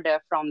can order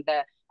from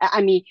the,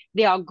 I mean,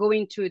 they are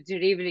going to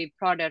delivery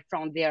product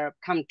from their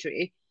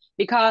country,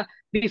 because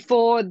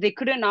before they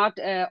could not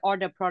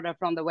order product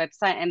from the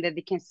website and then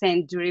they can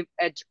send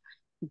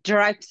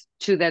direct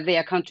to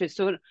their country.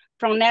 So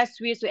from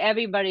next week, so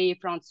everybody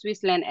from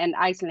Switzerland and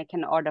Iceland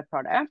can order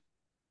product.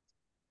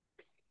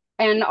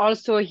 And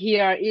also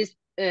here is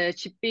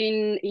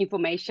shipping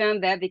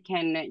information that they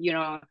can,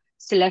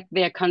 select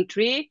their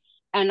country,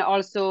 and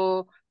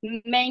also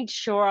make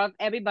sure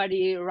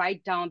everybody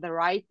write down the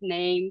right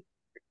name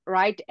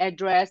right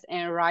address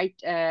and right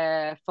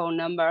phone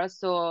number,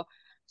 so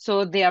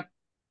their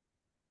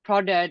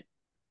product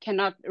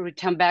cannot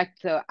return back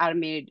to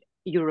Army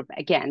Europe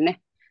again.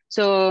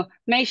 So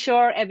make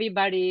sure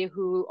everybody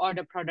who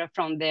order product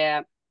from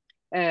their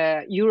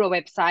Euro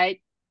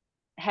website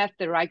have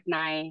the right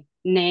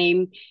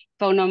name,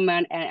 phone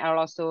number, and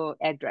also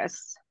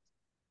address.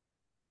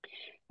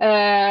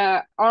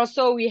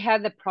 Also, we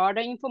have the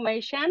product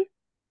information.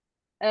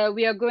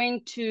 We are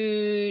going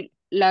to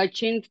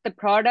launch the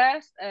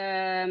products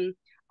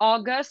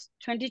August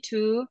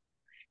 22,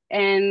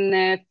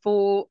 and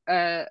for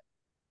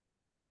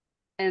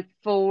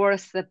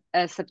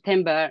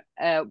September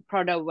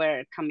product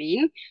will come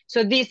in.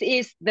 So this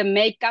is the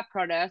makeup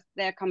products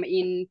that come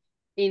in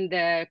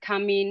the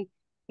coming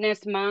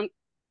next month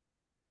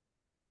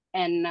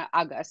and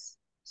August.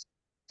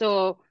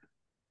 So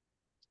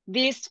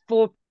these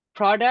 4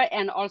 product,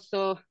 and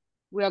also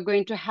we are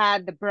going to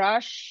have the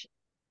brush.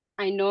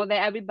 I know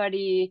that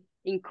everybody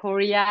in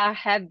Korea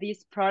have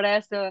these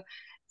products,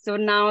 so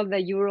now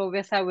the Euro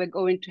website we're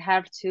going to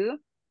have too.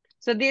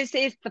 So this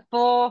is the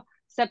 4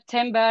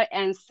 September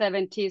and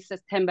 17th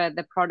September,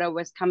 the product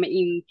was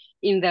coming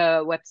in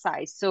the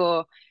website.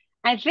 So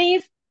I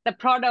think the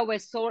product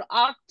was sold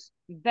out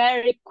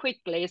very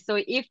quickly. So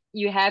if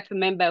you have a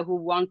member who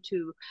want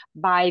to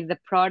buy the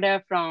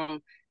product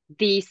from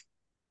this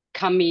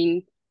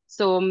coming,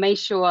 so make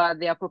sure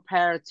they are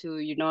prepared to,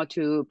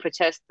 to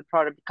purchase the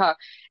product, because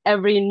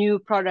every new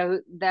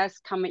product that's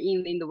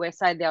coming in the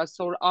website, they are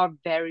sold out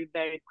very,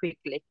 very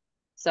quickly.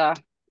 So,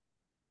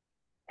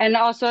 and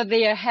also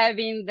they are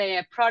having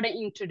their product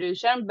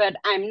introduction, but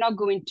I'm not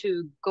going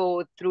to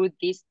go through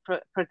this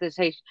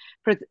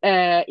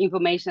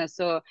information.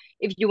 So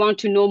if you want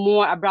to know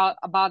more about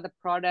the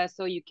product,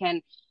 so you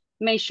can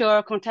make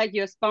sure contact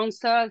your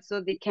sponsor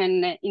so they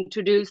can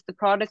introduce the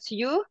product to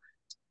you.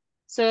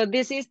 So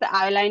this is the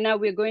eyeliner.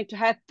 We're going to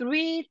have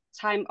 3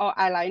 types of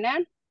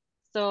eyeliner.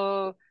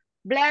 So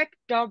black,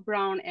 dark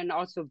brown, and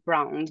also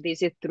brown.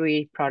 This is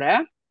 3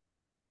 products.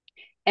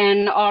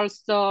 And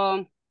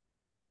also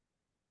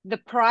the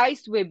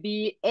price will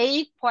be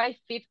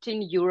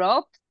 8.15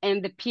 euros,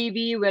 and the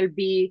PV will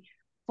be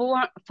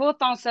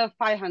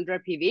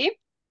 4,500 PV.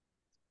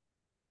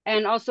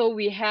 And also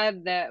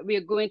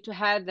we're going to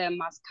have the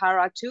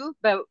mascara too,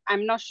 but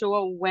I'm not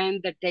sure when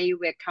the day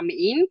will come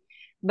in,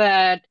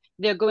 but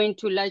they're going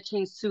to launch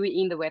in soon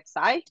in the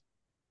website.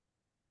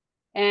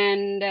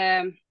 And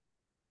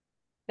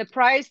the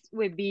price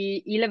will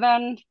be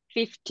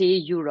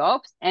 11.50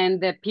 euros, and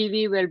the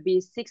PV will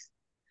be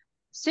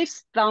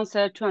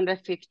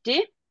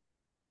 6,250.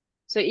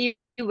 So it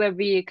will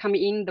be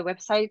coming in the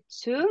website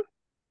too.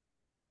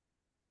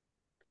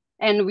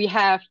 And we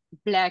have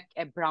black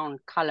and brown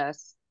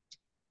colors.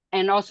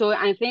 And also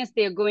I think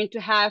they're going to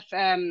have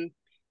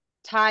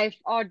type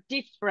or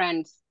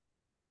different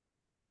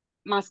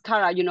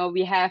mascara.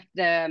 We have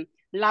the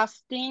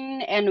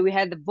lasting, and we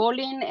have the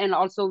volume, and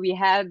also we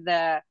have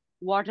the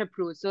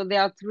waterproof. So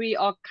there are 3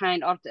 all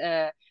kind of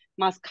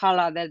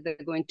mascara that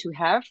they're going to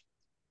have.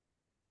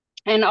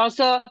 And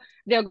also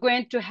they're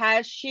going to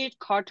have sheet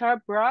cutter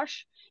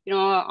brush,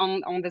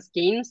 on the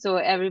skin. So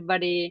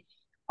everybody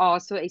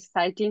also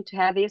exciting to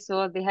have this.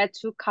 So they had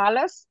 2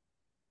 colors,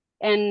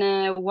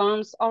 and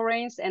one's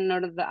orange, and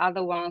the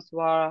other ones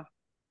were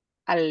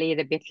a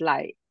little bit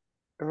like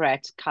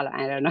red color.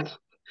 I don't know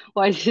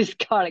what is this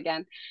called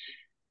again.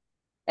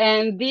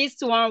 And this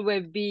one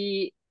will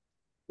be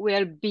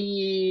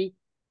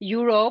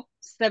Europe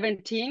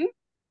 17,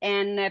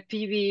 and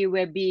PV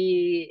will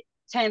be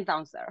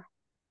 10,000.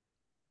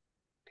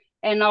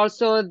 And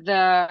also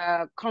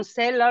the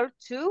concealer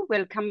too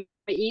will come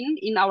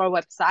in our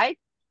website.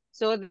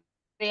 So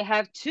they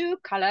have 2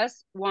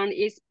 colors. One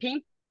is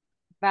pink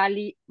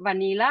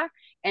vanilla,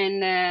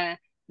 and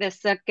the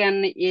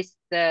second is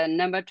the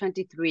number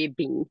 23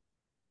 bean.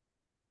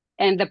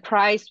 And the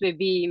price will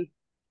be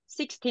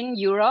 16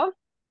 euro,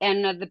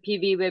 and the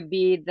PV will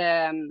be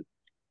the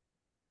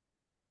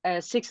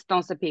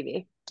 6,000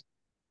 PV.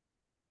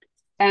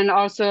 And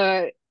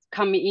also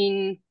coming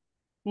in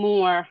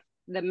more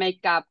the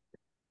makeup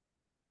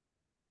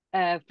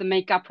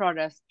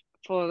products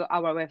for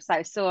our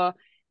website. So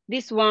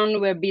this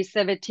one will be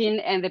 17,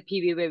 and the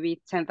PV will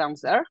be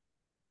 10,000.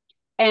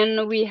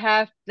 And we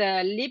have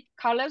the lip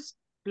colors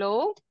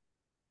glow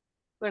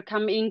will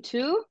come in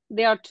too.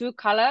 There are 2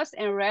 colors,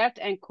 and red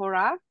and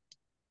coral.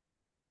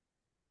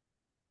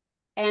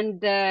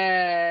 And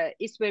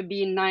it will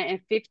be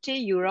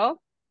 9.50 euro,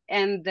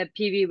 and the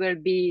PV will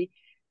be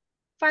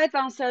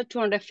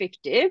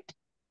 5,250.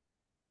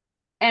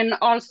 And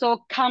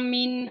also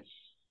coming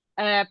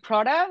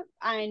product,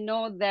 I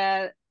know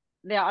that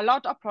there are a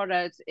lot of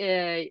products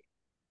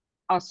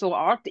also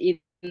out in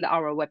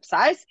our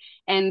websites,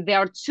 and there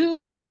are 2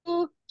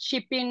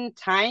 shipping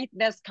time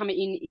that's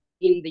coming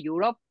in the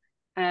Europe.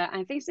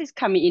 I think this is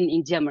coming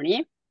in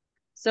Germany.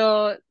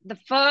 So the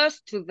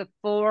 1st to the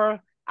 4th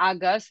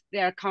August, they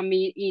are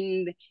coming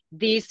in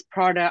this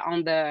product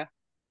on the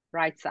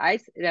right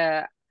side,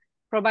 the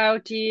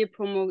probiotic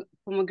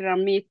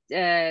pomegranate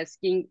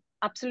skin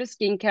Absolute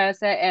Skincare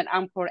set and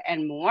Ampoule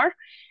and more.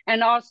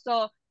 And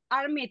also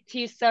Army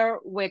teaser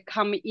will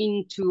come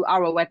into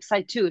our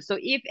website too. So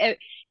if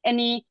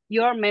any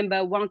your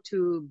member want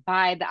to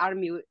buy the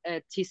Army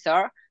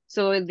teaser,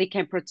 so they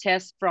can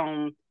purchase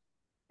from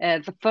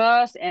the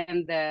first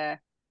and the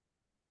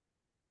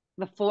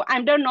fourth.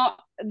 I don't know.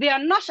 They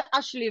are not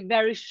actually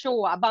very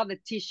sure about the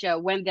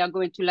t-shirt when they are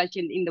going to launch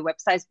in the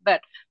websites,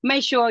 but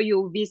make sure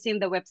you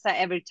visit the website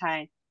every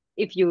time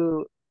if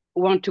you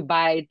want to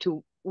buy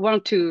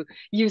want to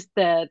use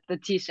the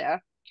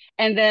t-shirt.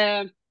 And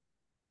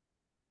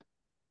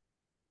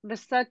the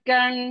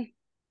second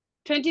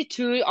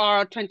 22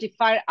 or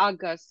 25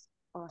 August,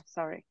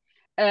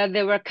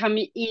 they were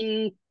coming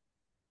in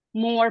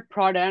more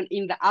product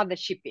in the other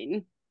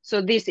shipping.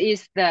 So this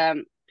is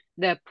the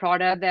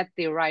product that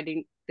they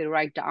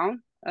write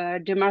down.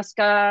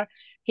 Damascus,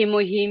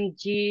 Hemohim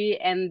G,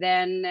 and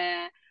then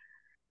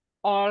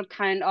all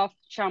kind of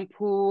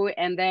shampoo,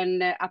 and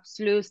then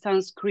Absolute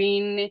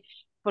sunscreen.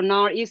 For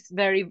now, it's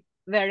very,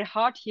 very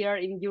hot here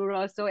in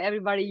Europe, so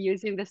everybody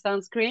using the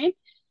sunscreen.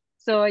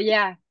 So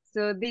yeah,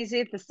 so this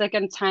is the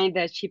second time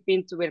that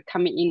shipping will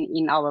come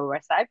in our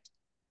website.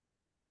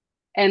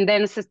 And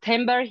then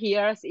September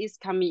here is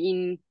coming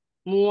in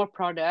more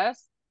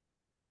products.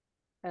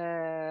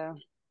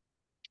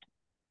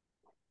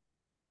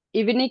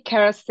 Evening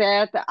care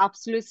set,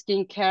 Absolute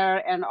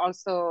Skincare, and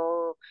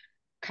also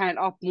kind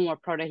of more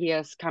product here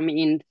is coming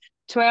in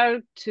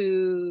 12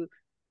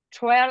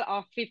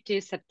 or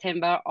 15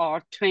 September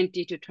or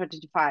 20 to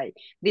 25.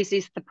 This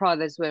is the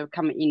products will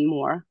come in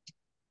more.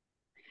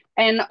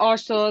 And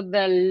also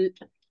the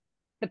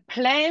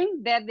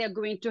plan that they're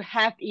going to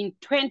have in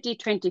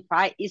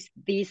 2025 is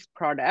this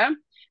product.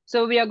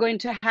 So we are going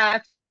to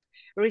have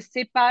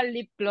Recipa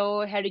Lip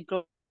Glow, Hairy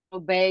Glow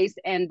Base,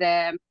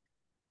 and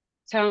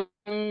some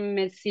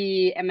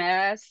Messy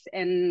MS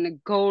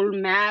and Gold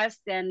Mask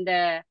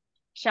and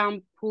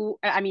shampoo,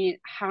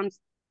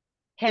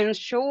 hand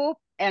soap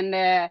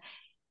and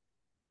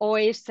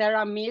oil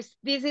serum mist.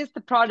 This is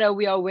the product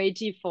we are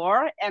waiting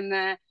for.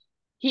 And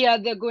here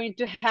they're going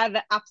to have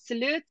the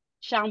Absolute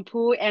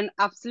shampoo and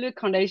Absolute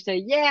conditioner.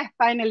 Yeah,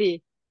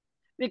 finally.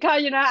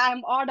 Because,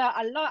 I'm order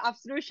a lot of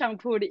Absolute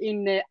shampoo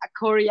in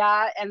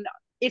Korea, and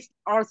it's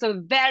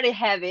also very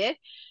heavy.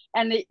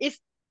 And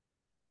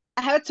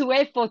I had to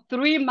wait for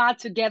 3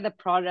 months to get the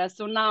product.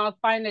 So now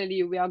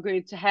finally we are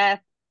going to have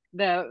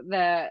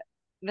the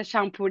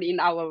shampoo in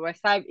our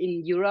website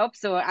in Europe.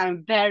 So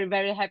I'm very,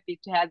 very happy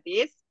to have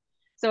this.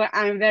 So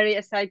I'm very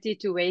excited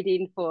to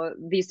waiting for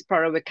this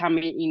product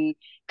coming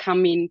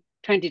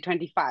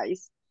 2025.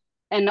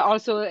 And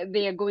also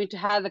they are going to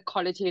have the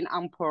collagen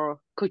ampoule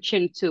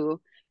cushion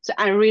too. So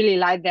I really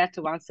like that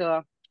one.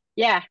 So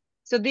yeah,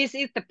 so this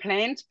is the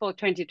plans for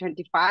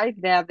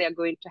 2025 that they're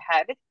going to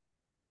have it.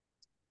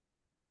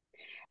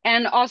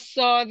 And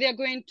also they're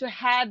going to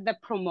have the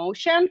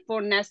promotion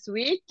for next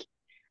week.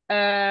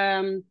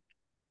 5th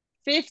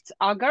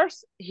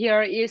August,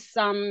 here is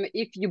some,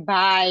 if you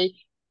buy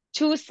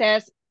 2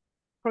 sets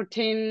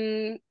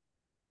protein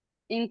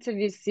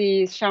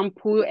intensive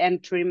shampoo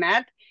and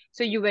treatment,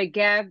 so you will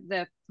get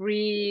the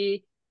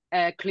free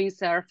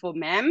cleanser for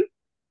men.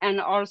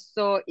 And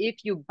also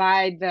if you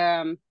buy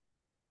the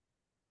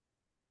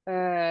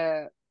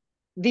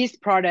this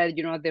product,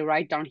 they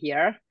write down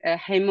here,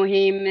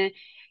 Hemohim,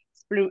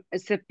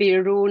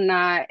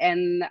 Spirulina,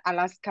 and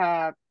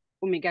Alaska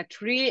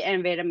omega-3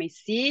 and vitamin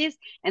C,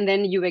 and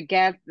then you will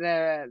get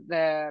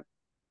the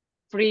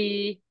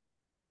free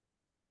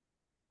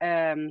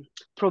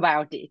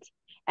probiotics.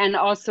 And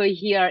also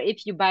here,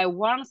 if you buy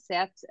 1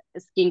 set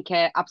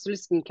skincare, Absolute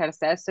Skincare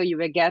set, so you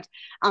will get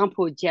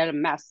ampoule gel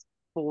mask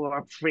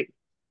for free.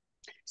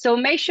 So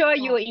make sure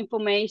you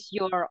informate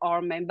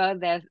your member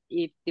that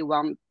if they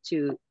want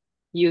to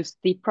use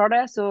the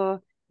product,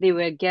 so they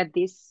will get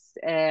this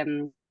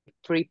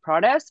free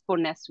products for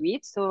next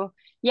week. So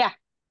yeah.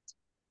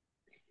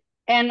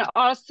 And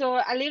also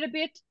a little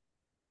bit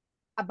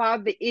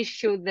about the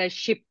issue, the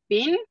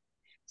shipping.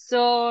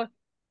 So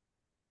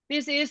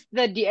this is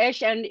the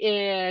DH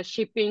and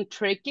shipping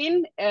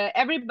tracking.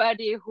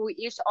 Everybody who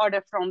is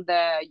ordered from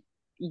the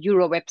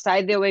Euro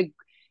website, they will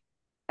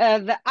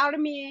the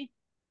Army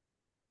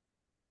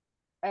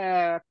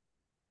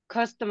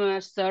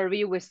customer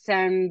service will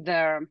send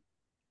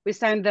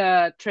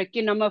the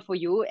tracking number for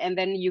you, and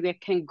then you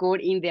can go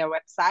in their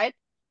website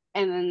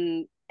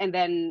and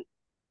then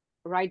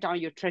write down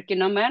your tracking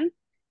number,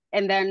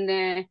 and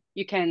then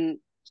you can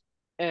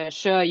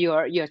show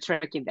your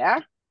tracking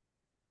there.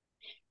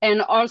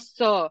 And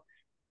also,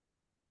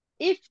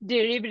 if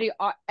delivery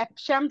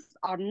options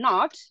are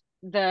not,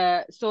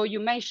 so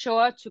you make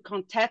sure to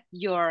contact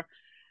your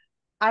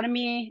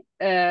Army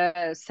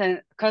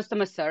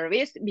customer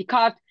service,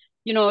 because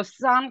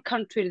some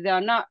countries, they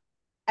are not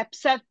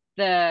accept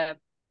the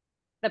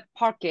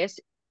package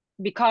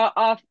because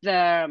of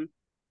the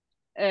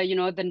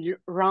the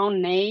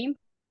wrong name,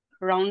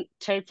 wrong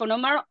telephone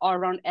number, or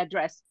wrong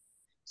address.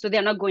 So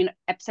they're not going to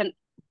accept.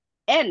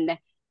 And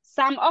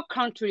some of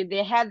countries,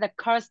 they have the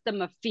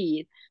customer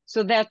fee.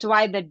 So that's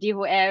why the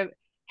DHL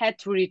had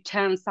to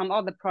return some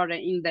of the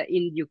product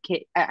in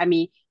UK, I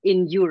mean,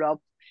 in Europe.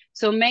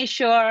 So make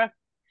sure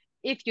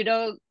if you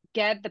don't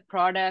get the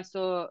product,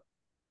 so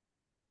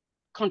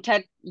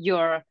contact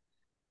your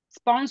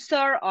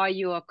sponsor or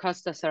your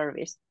customer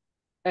service,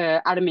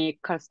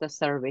 customer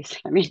service,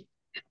 I mean.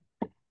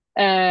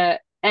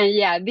 And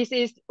yeah, this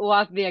is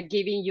what they are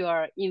giving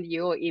your in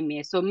your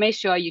email. So make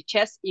sure you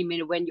check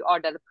email when you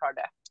order the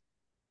product.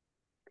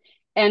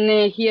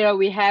 And here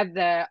we have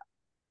the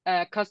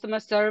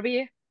customer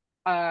survey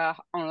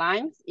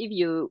online. If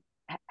you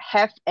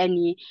have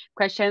any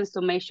questions,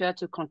 so make sure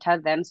to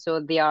contact them. So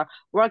they are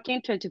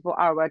working 24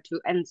 hours to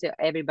answer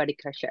everybody's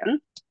question.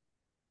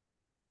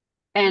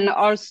 And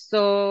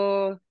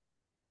also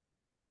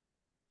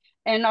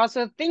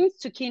things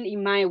to keep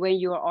in mind when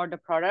you order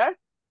product.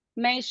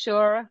 Make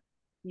sure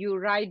you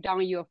write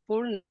down your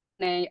full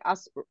name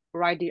as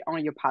write it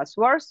on your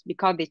passwords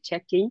because they're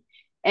checking.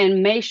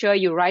 And make sure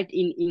you write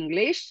in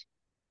English.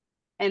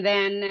 And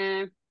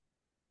then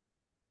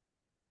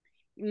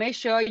make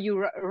sure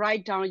you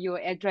write down your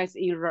address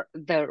in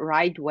the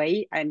right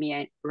way, I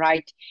mean,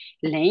 right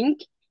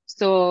link.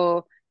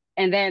 So,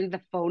 and then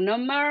the phone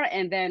number,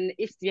 and then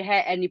if you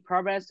have any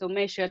problems, so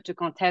make sure to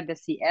contact the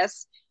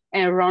CS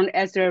and wrong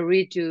address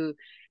read to,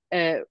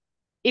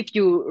 if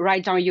you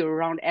write down your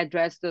wrong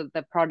address, so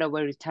the product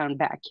will return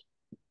back.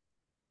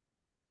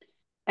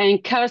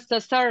 And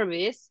customer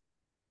service,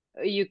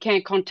 you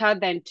can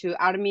contact them to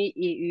Army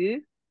EU,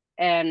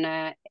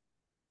 and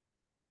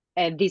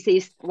this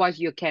is what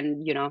you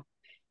can,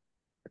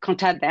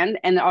 contact them.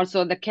 And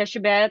also the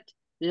cashback,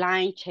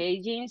 line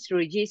changes,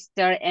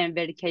 register and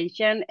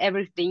verification,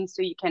 everything.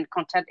 So you can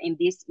contact in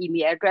this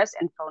email address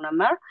and phone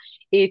number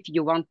if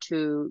you want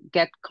to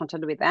get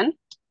contact with them.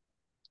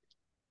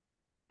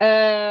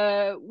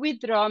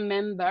 Withdraw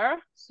member.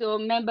 So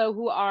member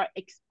who are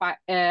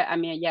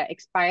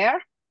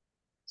expire.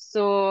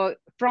 So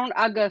from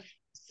August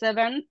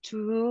 7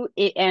 to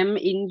AM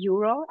in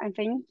Euro, I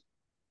think.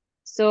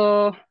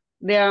 So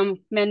there are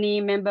many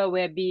members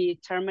will be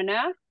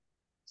terminal.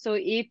 So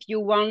if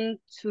you want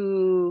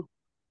to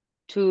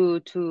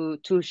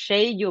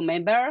share your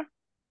member,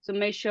 so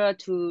make sure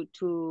to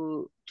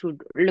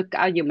look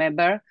at your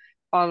member,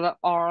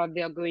 or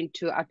they're going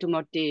to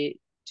automatically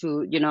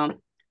to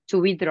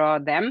withdraw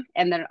them.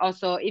 And then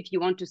also if you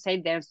want to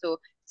save them, so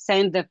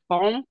send the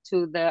form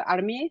to the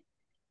Army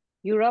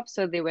Europe,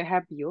 so they will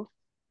help you.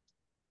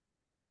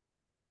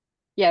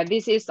 Yeah,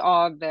 this is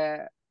all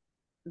the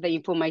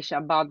information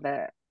about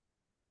the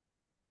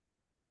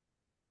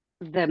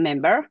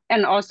member,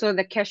 and also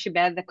the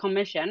cashback, the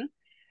commission.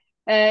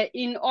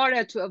 In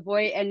order to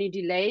avoid any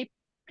delay,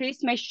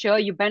 please make sure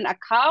your bank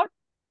account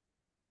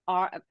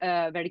are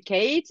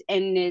verified,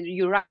 and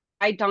you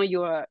write down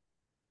your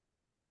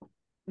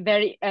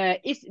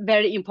it's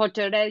very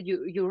important that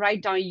you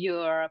write down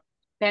your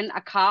bank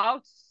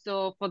account.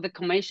 So for the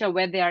commission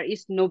where there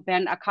is no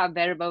bank account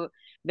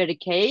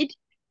verified,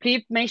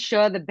 please make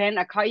sure the bank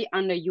account is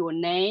under your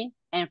name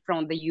and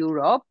from the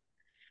Europe.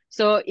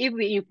 So if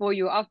we inform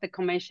you of the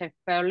commission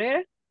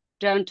failure,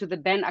 turn to the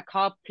bank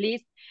account,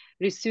 please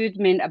receive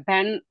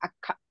a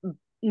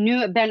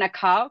new bank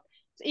account.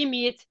 So it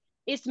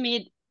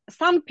means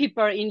some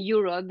people in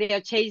Europe, they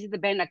are changing the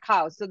bank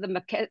account, so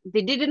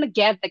they didn't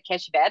get the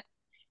cashback.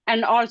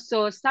 And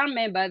also some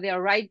members, they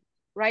are write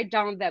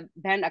down the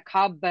bank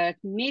account but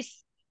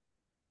miss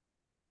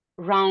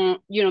the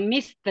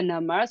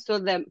number, so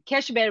the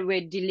cashback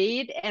will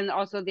delete, and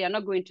also they are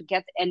not going to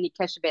get any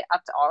cashback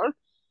at all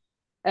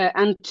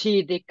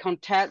until they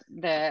contact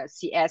the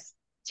CS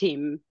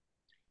team.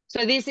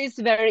 So this is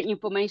very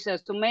information.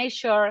 So make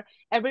sure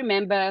every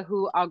member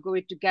who are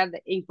going to get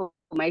the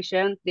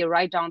information, they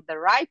write down the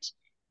right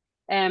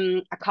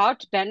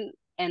account, bank,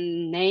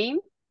 and name.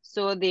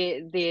 So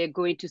they're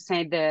going to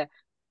send the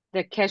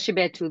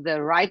cashback to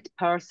the right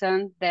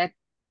person that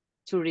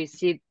to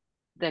receive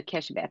the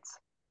cashbacks.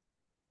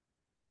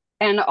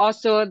 And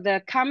also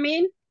the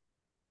coming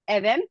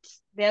event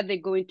that they're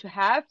going to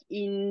have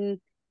in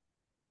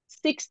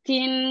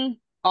 16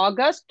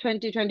 August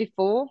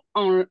 2024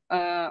 on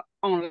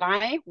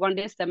online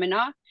one-day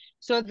seminar.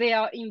 So they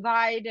are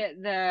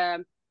invited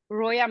the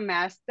Royal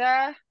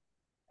Master.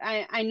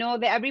 I know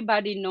that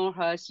everybody know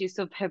her. She's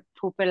so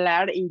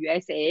popular in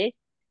USA.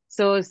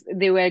 So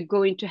they were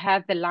going to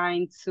have the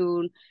line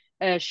soon,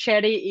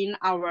 share it in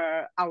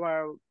our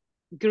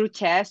group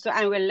chat. So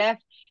I will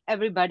let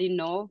everybody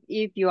know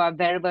if you are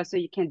available, so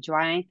you can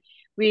join.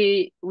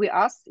 We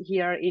us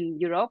here in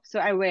Europe. So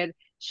I will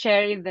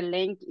share the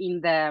link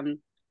in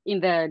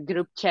the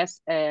group chat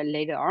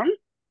later on.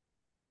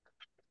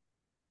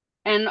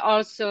 And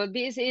also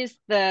this is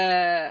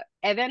the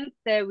event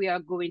that we are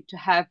going to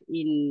have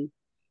in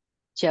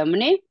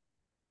Germany.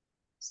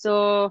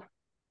 So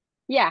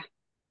yeah,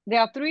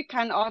 there are 3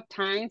 kind of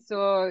times.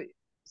 So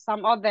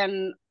some of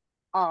them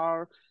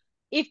are,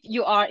 if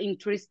you are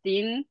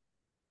interested,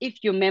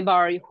 if your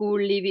member who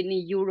live in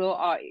Europe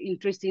are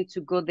interested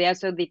to go there,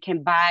 so they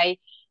can buy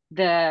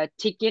the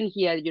ticket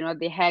here.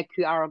 They have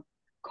QR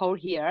code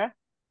here.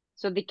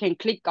 so they can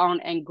click on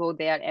and go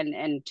there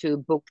and to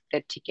book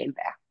the ticket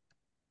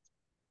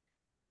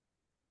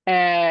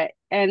there.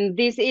 And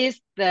this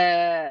is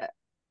the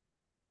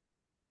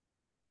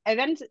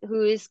event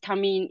who is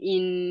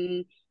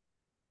coming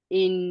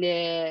in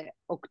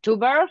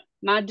October,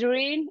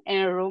 Madrid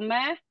and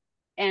Roma,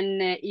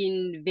 and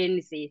in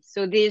Venice.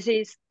 So this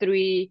is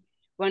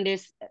one day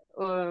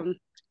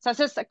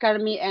Success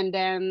Academy, and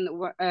then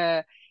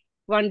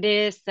 1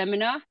 day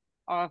seminar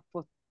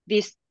for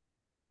this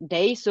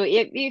day. So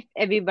if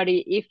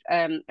everybody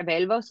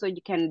available, so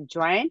you can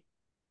join.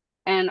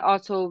 And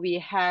also we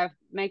have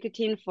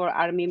marketing for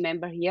Army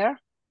member here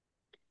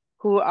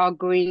who are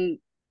going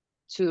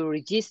to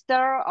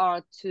register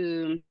or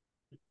to,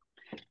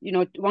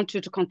 want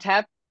you to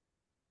contact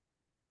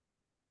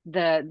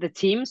the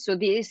team. So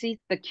this is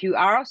the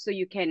QR, so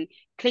you can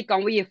click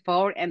on with your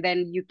phone and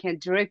then you can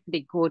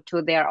directly go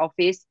to their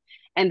office,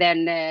 and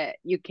then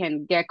you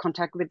can get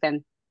contact with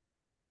them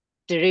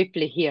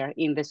directly here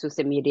in the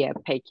social media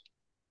page.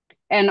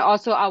 And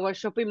also our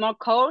shopping mall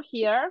code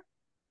here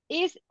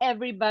is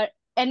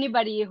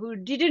anybody who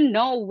didn't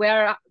know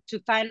where to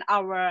find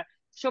our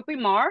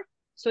shopping mall.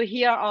 So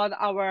here are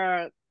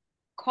our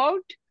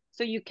code,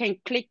 so you can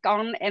click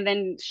on and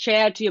then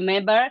share to your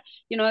member.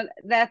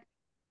 That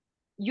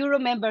Euro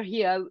member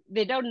here,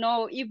 they don't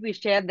know if we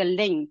share the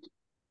link.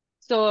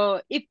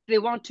 So if they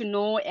want to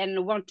know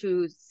and want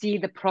to see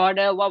the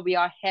product, what we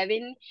are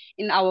having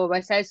in our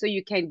website, so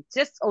you can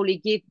just only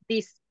give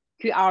this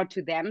QR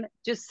to them.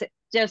 Just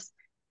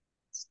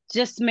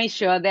make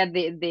sure that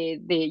they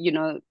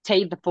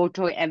take the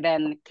photo and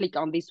then click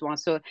on this one.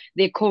 So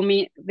they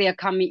are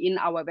coming in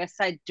our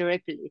website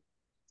directly.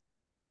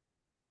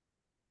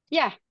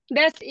 Yeah,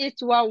 that is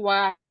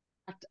what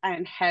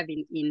I'm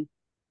having in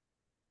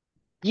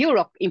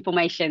Europe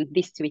information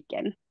this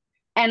weekend.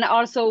 And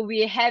also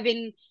we're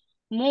having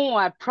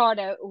more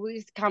product who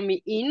is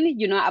coming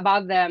in,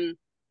 about the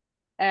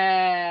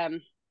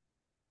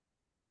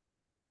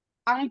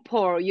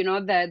ampoule,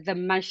 the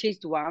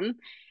machist one.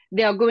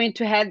 They are going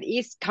to have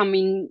is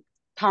coming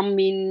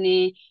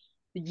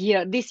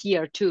this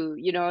year too.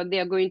 They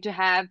are going to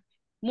have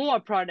more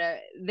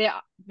product. The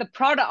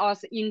product are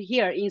in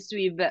here in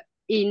Sweden,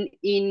 in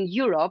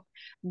Europe,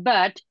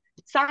 but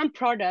some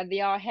product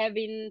they are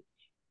having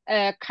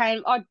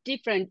kind of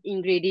different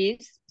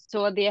ingredients,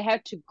 so they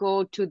have to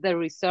go to the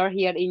research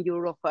here in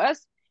Europe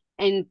first,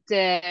 and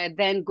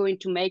then going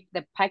to make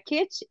the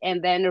package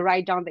and then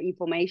write down the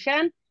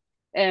information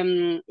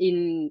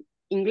in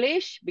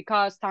English,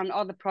 because some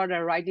other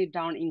product write it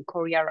down in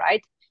Korea,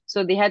 right?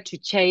 So they had to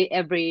change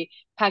every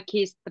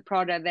package the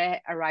product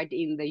they write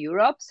in the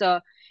Europe.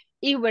 So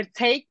it will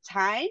take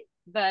time,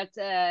 but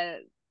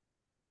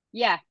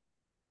yeah,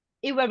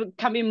 it will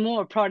come in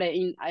more product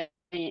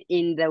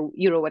in the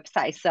Euro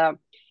website. So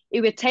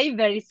it will take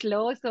very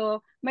slow.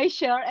 So make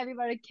sure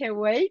everybody can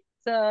wait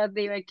so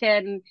they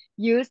can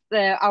use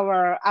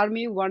our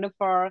Army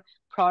wonderful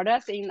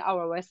products in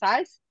our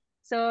website.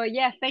 So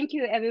yeah, thank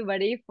you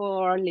everybody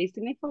for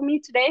listening for me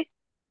today.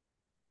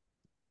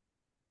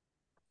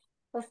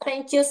 Well,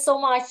 thank you so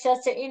much.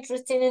 Such an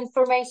interesting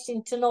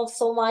information to know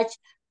so much.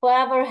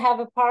 Whoever have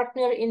a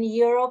partner in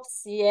Europe,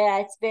 yeah,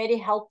 it's very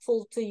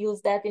helpful to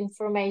use that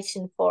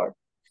information for.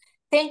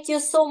 Thank you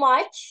so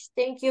much.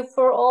 Thank you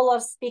for all our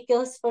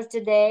speakers for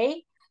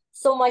today.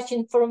 So much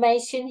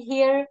information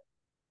here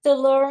to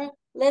learn.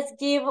 Let's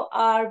give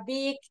our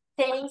big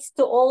thanks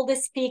to all the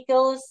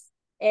speakers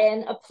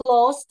and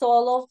applause to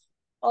all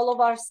of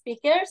our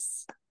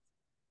speakers.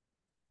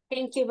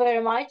 Thank you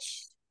very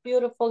much.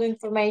 Beautiful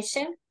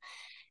information.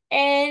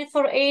 And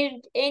for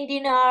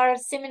ending our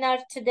seminar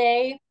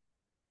today,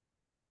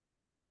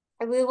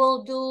 we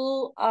will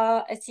do,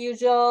 as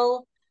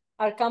usual,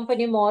 our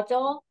company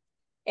motto.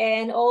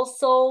 And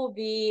also,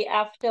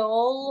 after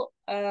all,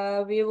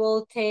 we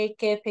will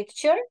take a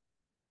picture.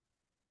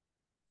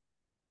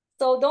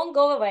 So don't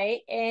go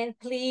away, and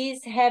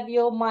please have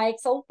your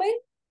mics open.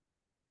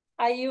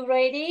 Are you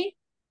ready?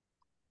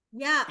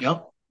 Yeah.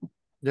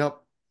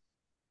 Yep.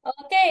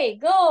 Okay,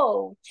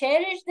 go.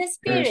 Cherish the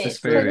spirit.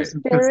 Cherish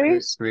the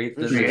spirit.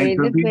 Create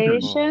the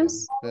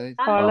patience.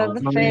 Follow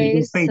the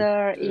faith,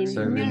 serve in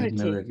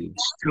humility.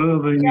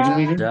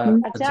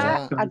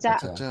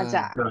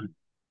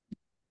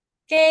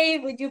 Okay,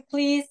 would you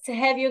please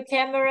have your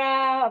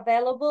camera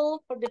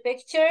available for the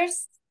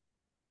pictures?